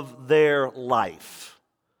of their life.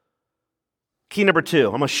 Key number 2.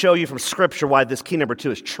 I'm going to show you from Scripture why this key number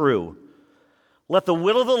 2 is true. Let the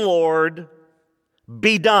will of the Lord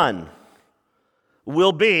be done.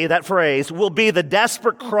 Will be, that phrase, will be the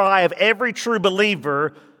desperate cry of every true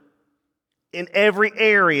believer in every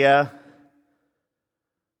area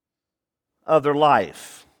of their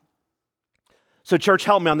life. So, church,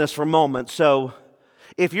 help me on this for a moment. So,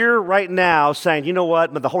 if you're right now saying, you know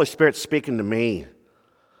what, the Holy Spirit's speaking to me,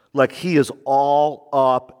 like He is all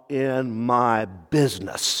up in my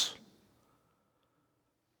business.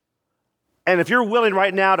 And if you're willing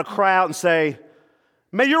right now to cry out and say,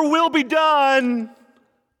 may your will be done,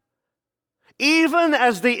 even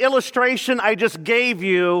as the illustration I just gave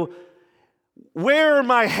you, where are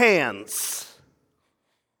my hands?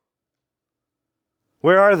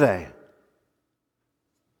 Where are they?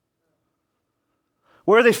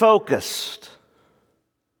 Where are they focused?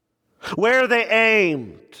 Where are they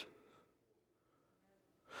aimed?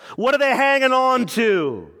 What are they hanging on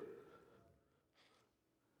to?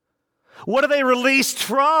 What are they released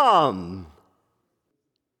from?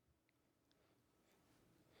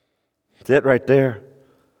 That's it right there.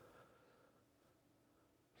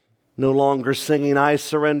 No longer singing I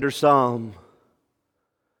Surrender Psalm.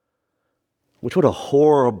 Which, what a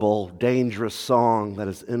horrible, dangerous song that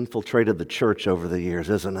has infiltrated the church over the years,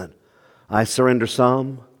 isn't it? I Surrender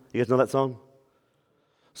Psalm. You guys know that song?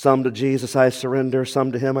 Some to Jesus I surrender,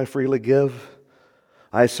 some to Him I freely give.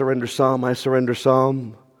 I surrender Psalm, I surrender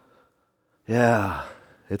Psalm. Yeah,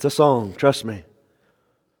 it's a song, trust me.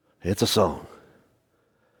 It's a song.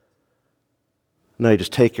 Now you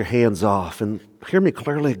just take your hands off and hear me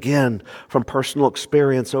clearly again from personal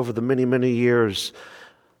experience over the many, many years.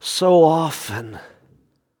 So often,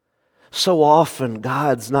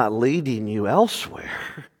 God's not leading you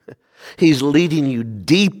elsewhere. He's leading you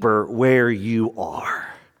deeper where you are.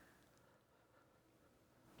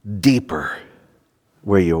 Deeper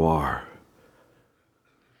where you are.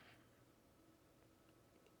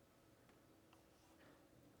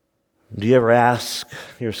 Do you ever ask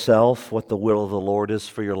yourself what the will of the Lord is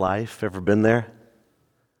for your life? Ever been there?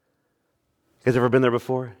 You guys ever been there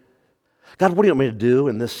before? God, what do you want me to do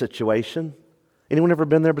in this situation? Anyone ever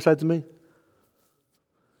been there besides me?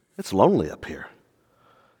 It's lonely up here.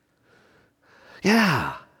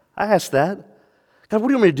 Yeah, I ask that. God, what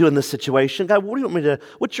do you want me to do in this situation? God,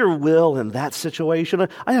 what's your will in that situation?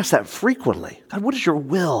 I ask that frequently. God, what is your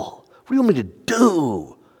will? What do you want me to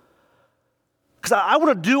do? Because I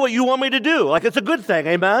want to do what you want me to do. Like, it's a good thing,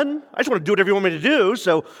 amen? I just want to do whatever you want me to do,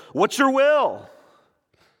 so what's your will?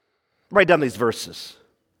 Write down these verses.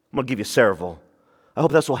 I'm going to give you several. I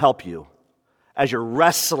hope this will help you as you're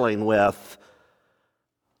wrestling with,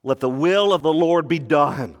 let the will of the Lord be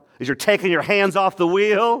done. As you're taking your hands off the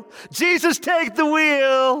wheel, Jesus, take the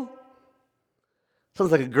wheel.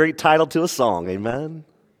 Sounds like a great title to a song, amen?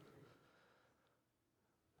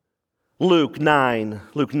 Luke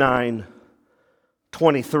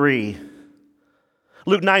 9:23.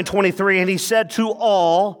 Luke 9:23, and he said to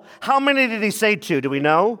all, how many did he say to? Do we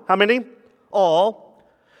know? How many? All.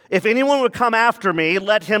 If anyone would come after me,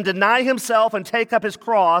 let him deny himself and take up his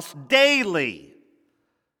cross daily.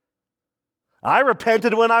 I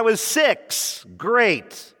repented when I was 6.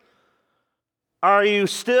 Great. Are you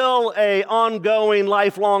still an ongoing,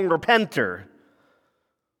 lifelong repenter?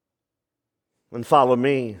 Then follow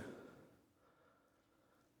me.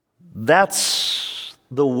 That's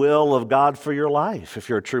the will of God for your life, if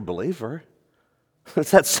you're a true believer.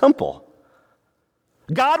 It's that simple.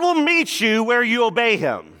 God will meet you where you obey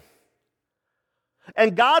Him.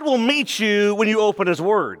 And God will meet you when you open His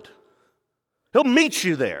Word. He'll meet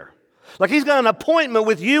you there. Like He's got an appointment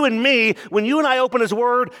with you and me. When you and I open His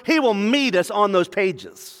Word, He will meet us on those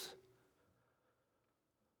pages.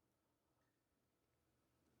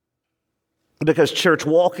 Because, church,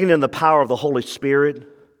 walking in the power of the Holy Spirit,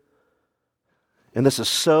 and this is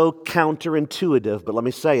so counterintuitive, but let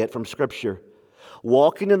me say it from Scripture.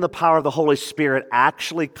 Walking in the power of the Holy Spirit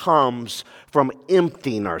actually comes from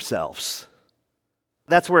emptying ourselves.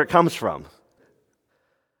 That's where it comes from.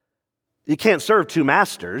 You can't serve two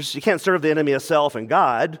masters. You can't serve the enemy of self and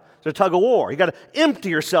God. It's a tug of war. You got to empty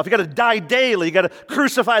yourself. You got to die daily. You got to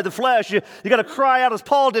crucify the flesh. You got to cry out as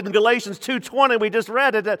Paul did in Galatians 2:20. We just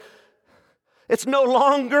read it. That it's no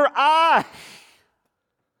longer I.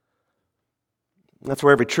 That's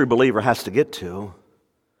where every true believer has to get to.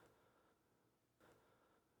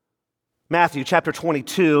 Matthew chapter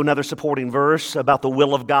 22, another supporting verse about the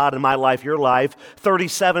will of God in my life, your life,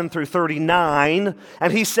 37 through 39.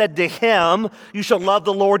 And he said to him, you shall love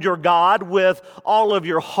the Lord your God with all of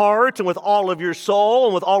your heart and with all of your soul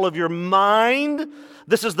and with all of your mind.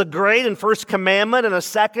 This is the great and first commandment, and a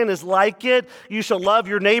second is like it. You shall love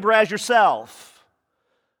your neighbor as yourself.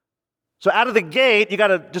 So out of the gate, you got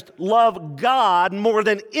to just love God more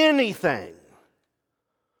than anything.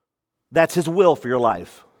 That's His will for your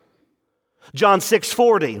life. John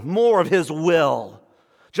 6:40, more of His will.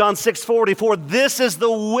 John 6:40, for this is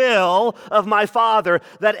the will of my Father,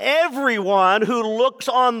 that everyone who looks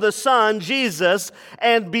on the Son, Jesus,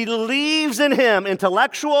 and believes in Him,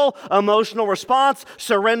 intellectual, emotional response,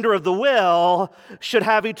 surrender of the will, should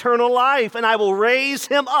have eternal life, and I will raise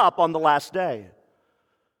him up on the last day.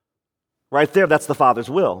 Right there, that's the Father's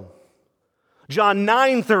will. John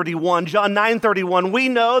 9:31, we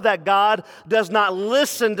know that God does not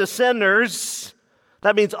listen to sinners.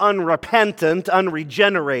 That means unrepentant,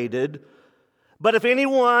 unregenerated. But if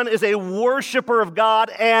anyone is a worshiper of God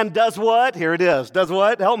and does what? Here it is. Does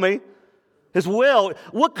what? Help me. His will.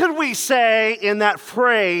 What could we say in that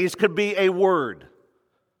phrase could be a word?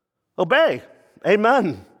 Obey.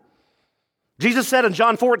 Amen. Jesus said in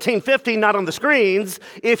John 14:15, not on the screens,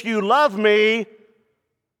 if you love me,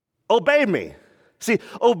 obey me. See,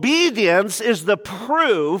 obedience is the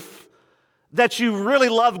proof that you really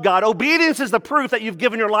love God. Obedience is the proof that you've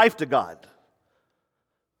given your life to God.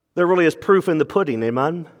 There really is proof in the pudding,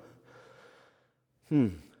 amen?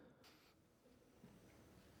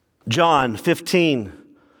 John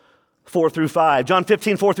 15:4-5. John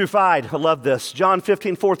 15:4-5. I love this. John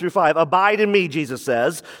 15:4-5. Abide in me, Jesus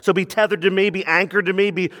says. So be tethered to me, be anchored to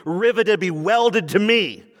me, be riveted, be welded to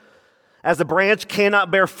me. As a branch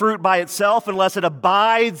cannot bear fruit by itself unless it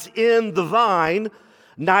abides in the vine,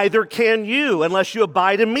 neither can you unless you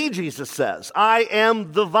abide in me, Jesus says. I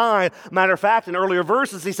am the vine. Matter of fact, in earlier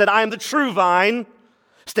verses, he said, I am the true vine.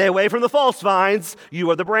 Stay away from the false vines.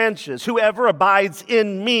 You are the branches. Whoever abides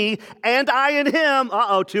in me and I in him.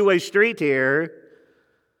 Two-way street here.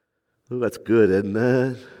 Ooh, that's good, isn't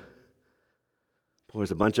it? Boy,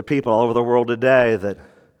 there's a bunch of people all over the world today that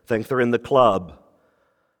think they're in the club.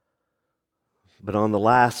 But on the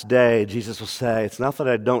last day, Jesus will say, it's not that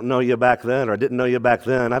I don't know you back then or I didn't know you back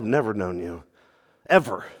then. I've never known you.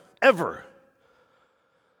 Ever. Ever.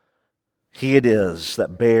 He it is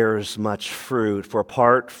that bears much fruit. For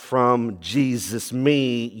apart from Jesus,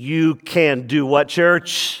 me, you can do what,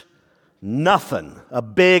 church? Nothing. A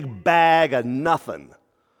big bag of nothing.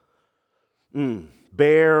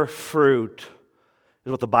 Bear fruit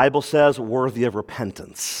is what the Bible says, worthy of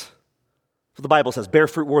repentance. So the Bible says, bear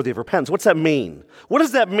fruit worthy of repentance. What's that mean? What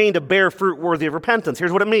does that mean to bear fruit worthy of repentance?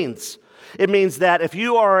 Here's what it means. It means that if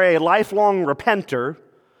you are a lifelong repenter,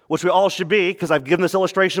 which we all should be, because I've given this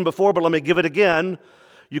illustration before, but let me give it again.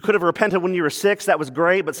 You could have repented when you were 6, that was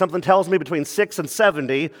great, but something tells me between 6 and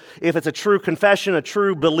 70, if it's a true confession, a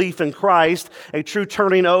true belief in Christ, a true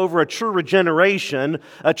turning over, a true regeneration,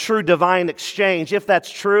 a true divine exchange, if that's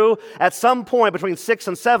true, at some point between 6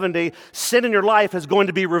 and 70, sin in your life is going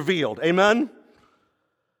to be revealed. Amen?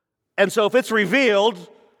 And so if it's revealed,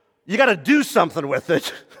 you got to do something with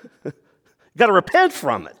it. You got to repent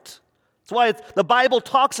from it. That's why the Bible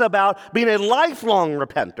talks about being a lifelong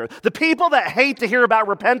repenter. The people that hate to hear about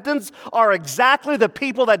repentance are exactly the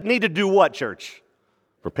people that need to do what, church?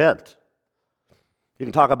 Repent. You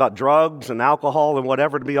can talk about drugs and alcohol and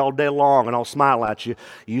whatever to me all day long, and I'll smile at you.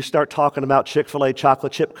 You start talking about Chick-fil-A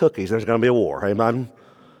chocolate chip cookies, there's going to be a war, amen?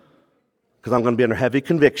 Because I'm going to be under heavy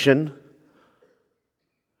conviction,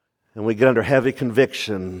 and we get under heavy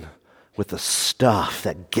conviction with the stuff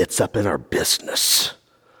that gets up in our business.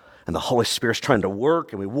 And the Holy Spirit's trying to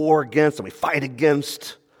work, and we war against, and we fight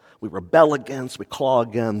against, we rebel against, we claw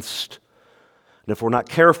against. And if we're not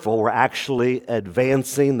careful, we're actually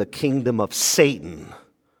advancing the kingdom of Satan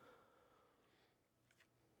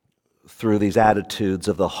through these attitudes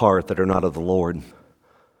of the heart that are not of the Lord.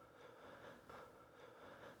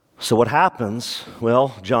 So what happens?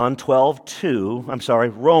 Well, Romans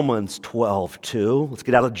 12:2. Let's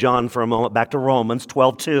get out of John for a moment, back to Romans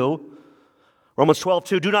 12:2. Romans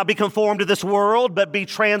 12:2, do not be conformed to this world, but be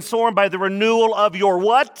transformed by the renewal of your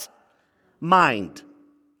what? Mind.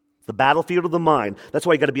 The battlefield of the mind. That's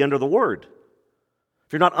why you got to be under the Word.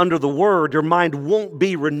 If you're not under the Word, your mind won't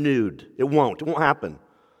be renewed. It won't happen.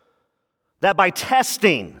 That by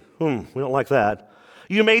testing, we don't like that,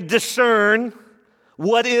 you may discern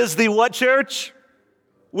what is the what, church?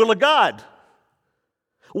 Will of God.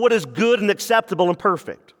 What is good and acceptable and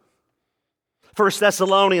perfect. 1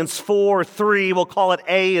 Thessalonians 4:3, we'll call it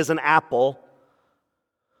A as an apple.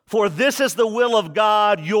 For this is the will of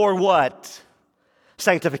God, your what?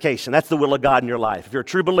 Sanctification. That's the will of God in your life. If you're a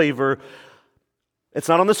true believer, it's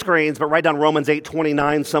not on the screens, but write down Romans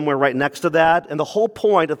 8:29 somewhere right next to that. And the whole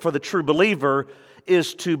point for the true believer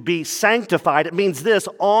is to be sanctified. It means this,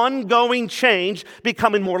 ongoing change,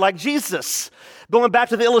 becoming more like Jesus. Going back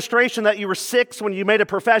to the illustration that you were 6 when you made a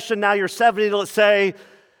profession, now you're 70, let's say,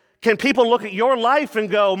 can people look at your life and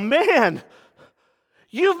go, man,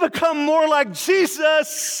 you've become more like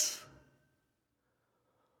Jesus?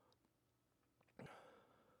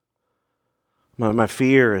 My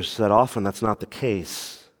fear is that often that's not the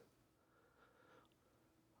case.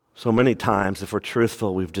 So many times, if we're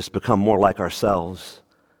truthful, we've just become more like ourselves.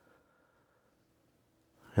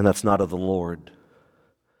 And that's not of the Lord.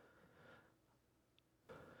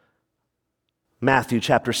 Matthew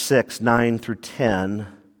chapter 6, 9 through 10.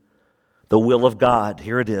 The will of God.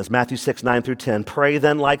 Here it is. Matthew 6, 9 through 10. Pray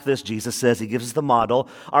then like this, Jesus says. He gives us the model.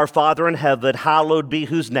 Our Father in heaven, hallowed be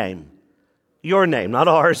whose name? Your name, not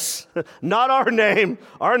ours. Not our name.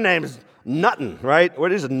 Our name is nothing, right?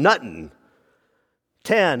 What is nothing?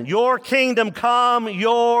 10. Your kingdom come,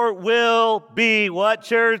 your will be what,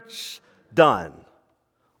 church? Done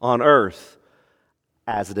on earth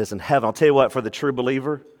as it is in heaven. I'll tell you what, for the true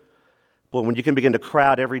believer, boy, when you can begin to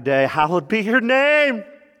crowd every day, hallowed be your name.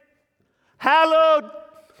 Hallowed,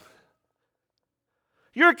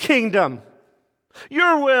 your kingdom,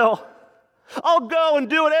 your will. I'll go and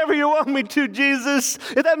do whatever you want me to, Jesus.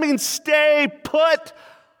 If that means stay put,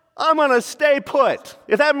 I'm going to stay put.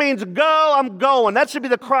 If that means go, I'm going. That should be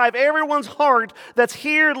the cry of everyone's heart that's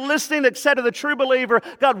here listening, except to the true believer.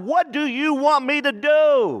 God, what do you want me to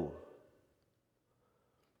do?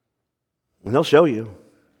 And He'll show you.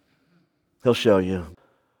 He'll show you.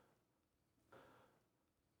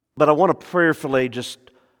 But I want to prayerfully just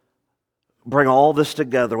bring all this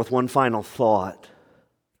together with one final thought.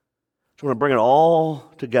 Just want to bring it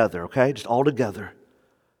all together, okay? Just all together.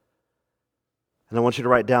 And I want you to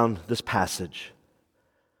write down this passage.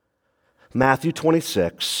 Matthew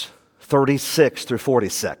 26, 36 through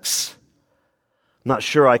 46. I'm not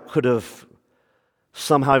sure I could have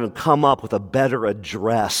somehow even come up with a better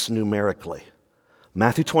address numerically.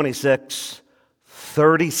 Matthew 26,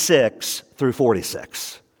 36 through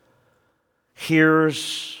 46.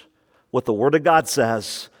 Here's what the Word of God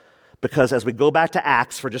says Because as we go back to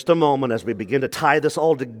Acts for just a moment, as we begin to tie this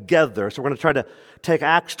all together, so we're going to try to take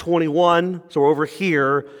Acts 21, so we're over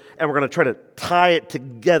here, and we're going to try to tie it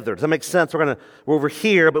together. Does that make sense? We're over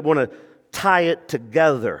here, but we want to tie it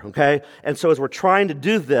together, okay? And so as we're trying to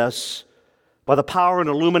do this, by the power and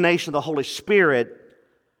illumination of the Holy Spirit,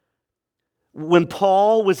 when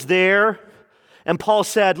Paul was there, and Paul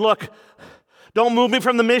said, look, don't move me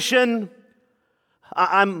from the mission.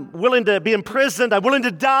 I'm willing to be imprisoned. I'm willing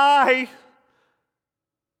to die.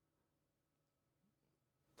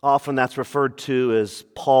 Often that's referred to as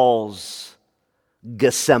Paul's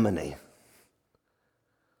Gethsemane.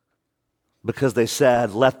 Because they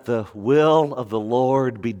said, let the will of the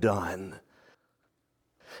Lord be done.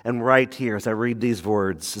 And right here, as I read these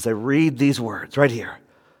words, right here,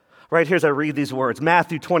 as I read these words,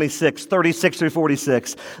 Matthew 26, 36 through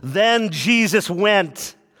 46, then Jesus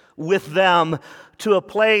went with them to a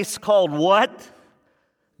place called what?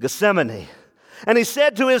 Gethsemane. And he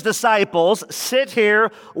said to his disciples, sit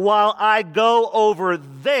here while I go over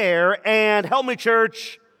there and, help me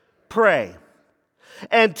church, pray.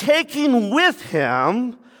 And taking with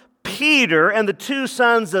him Peter and the two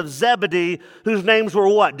sons of Zebedee, whose names were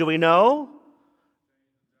what? Do we know?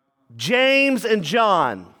 James and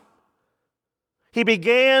John. He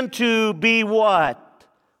began to be what?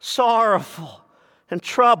 Sorrowful and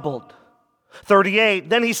troubled. 38,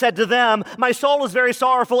 then he said to them, my soul is very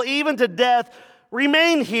sorrowful, even to death.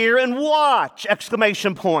 Remain here and watch,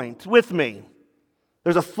 exclamation point, with me.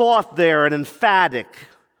 There's a thought there, an emphatic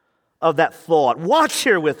of that thought. Watch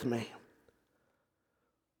here with me.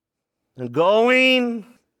 And going,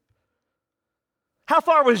 how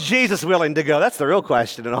far was Jesus willing to go? That's the real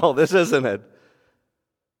question in all this, isn't it?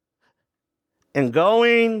 And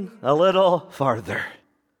going a little farther,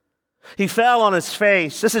 he fell on his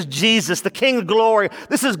face. This is Jesus, the King of glory.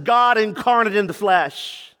 This is God incarnate in the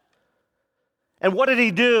flesh. And what did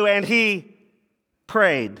he do? And he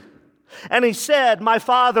prayed. And he said, my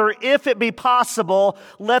Father, if it be possible,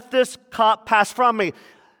 let this cup pass from me.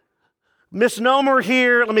 Misnomer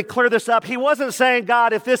here, let me clear this up. He wasn't saying,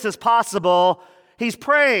 God, if this is possible. He's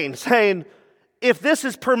praying, saying, if this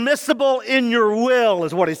is permissible in your will,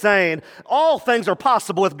 is what he's saying. All things are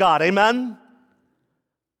possible with God, amen?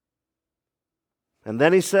 And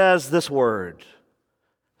then he says this word,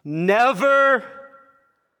 nevertheless,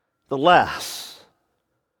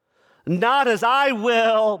 not as I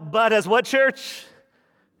will, but as what, church?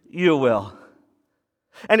 You will.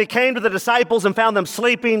 And he came to the disciples and found them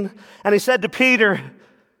sleeping, and he said to Peter,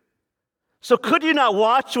 so could you not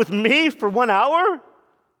watch with me for 1 hour?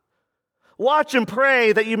 Watch and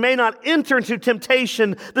pray that you may not enter into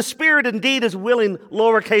temptation. The spirit indeed is willing,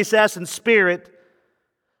 lowercase s in spirit,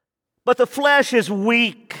 but the flesh is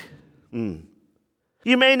weak.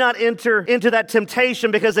 You may not enter into that temptation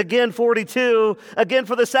because again, 42, again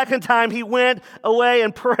for the second time, he went away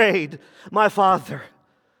and prayed, my Father,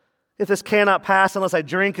 if this cannot pass unless I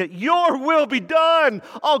drink it, your will be done.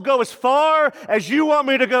 I'll go as far as you want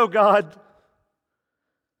me to go, God.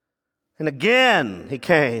 And again, he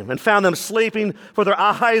came and found them sleeping, for their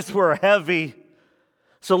eyes were heavy.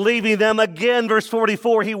 So leaving them again, verse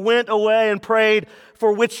 44, he went away and prayed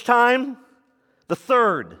for which time? The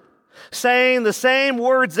third, saying the same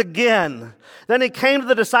words again. Then he came to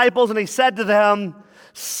the disciples and he said to them,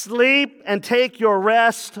 sleep and take your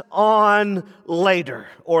rest on later,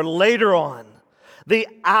 or later on. The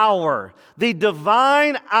hour, the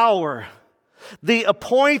divine hour, the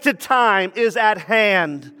appointed time is at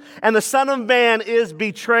hand, and the Son of Man is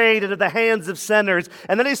betrayed into the hands of sinners.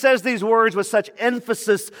 And then he says these words with such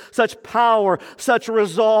emphasis, such power, such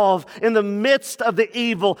resolve, in the midst of the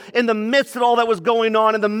evil, in the midst of all that was going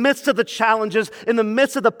on, in the midst of the challenges, in the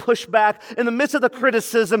midst of the pushback, in the midst of the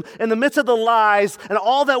criticism, in the midst of the lies, and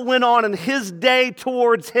all that went on in his day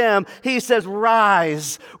towards him. He says,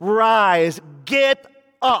 rise, rise, get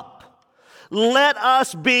up. Let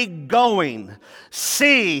us be going.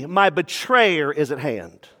 See, my betrayer is at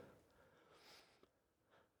hand.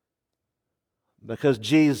 Because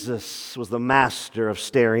Jesus was the master of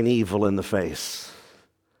staring evil in the face.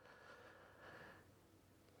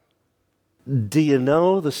 Do you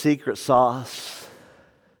know the secret sauce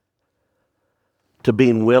to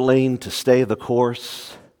being willing to stay the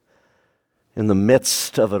course in the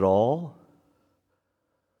midst of it all?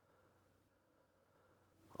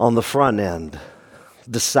 On the front end,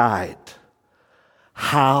 decide,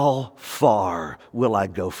 how far will I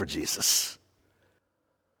go for Jesus?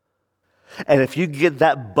 And if you get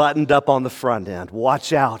that buttoned up on the front end,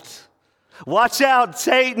 watch out. Watch out,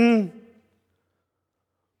 Satan.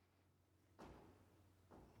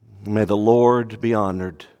 May the Lord be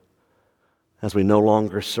honored as we no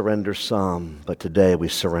longer surrender some, but today we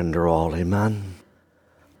surrender all. Amen.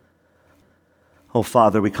 Oh,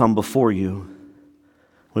 Father, we come before you.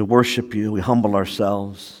 We worship you. We humble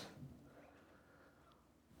ourselves.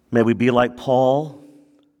 May we be like Paul,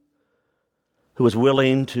 who was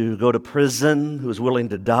willing to go to prison, who was willing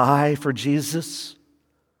to die for Jesus.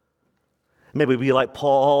 May we be like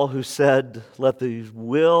Paul, who said, "Let the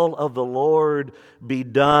will of the Lord be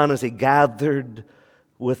done," as he gathered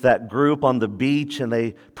with that group on the beach and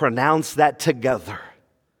they pronounced that together.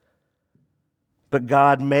 But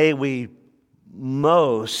God, may we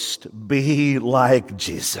most be like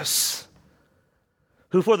Jesus,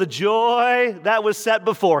 who for the joy that was set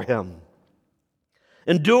before him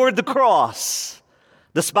endured the cross,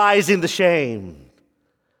 despising the shame.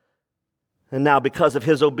 And now, because of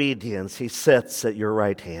his obedience, he sits at your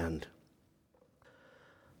right hand.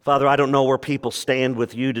 Father, I don't know where people stand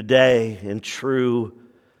with you today in true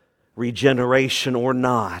regeneration or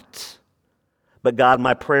not. But God,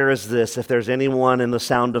 my prayer is this: if there's anyone in the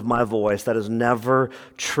sound of my voice that has never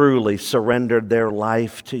truly surrendered their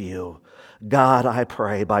life to you, God, I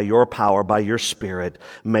pray by your power, by your Spirit,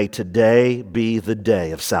 may today be the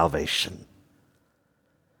day of salvation.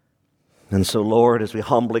 And so, Lord, as we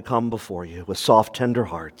humbly come before you with soft, tender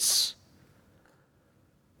hearts,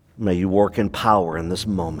 may you work in power in this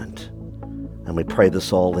moment. And we pray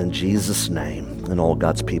this all in Jesus' name. And all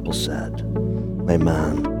God's people said,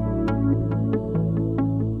 amen.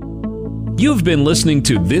 You've been listening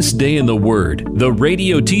to This Day in the Word, the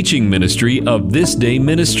radio teaching ministry of This Day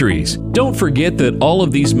Ministries. Don't forget that all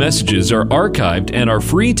of these messages are archived and are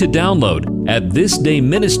free to download at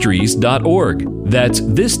thisdayministries.org. That's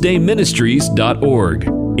thisdayministries.org.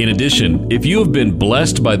 In addition, if you have been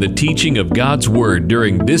blessed by the teaching of God's Word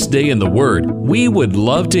during This Day in the Word, we would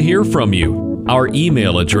love to hear from you. Our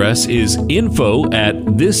email address is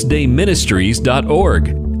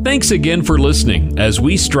info@thisdayministries.org. Thanks again for listening as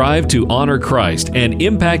we strive to honor Christ and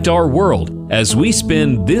impact our world as we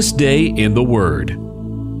spend this day in the Word.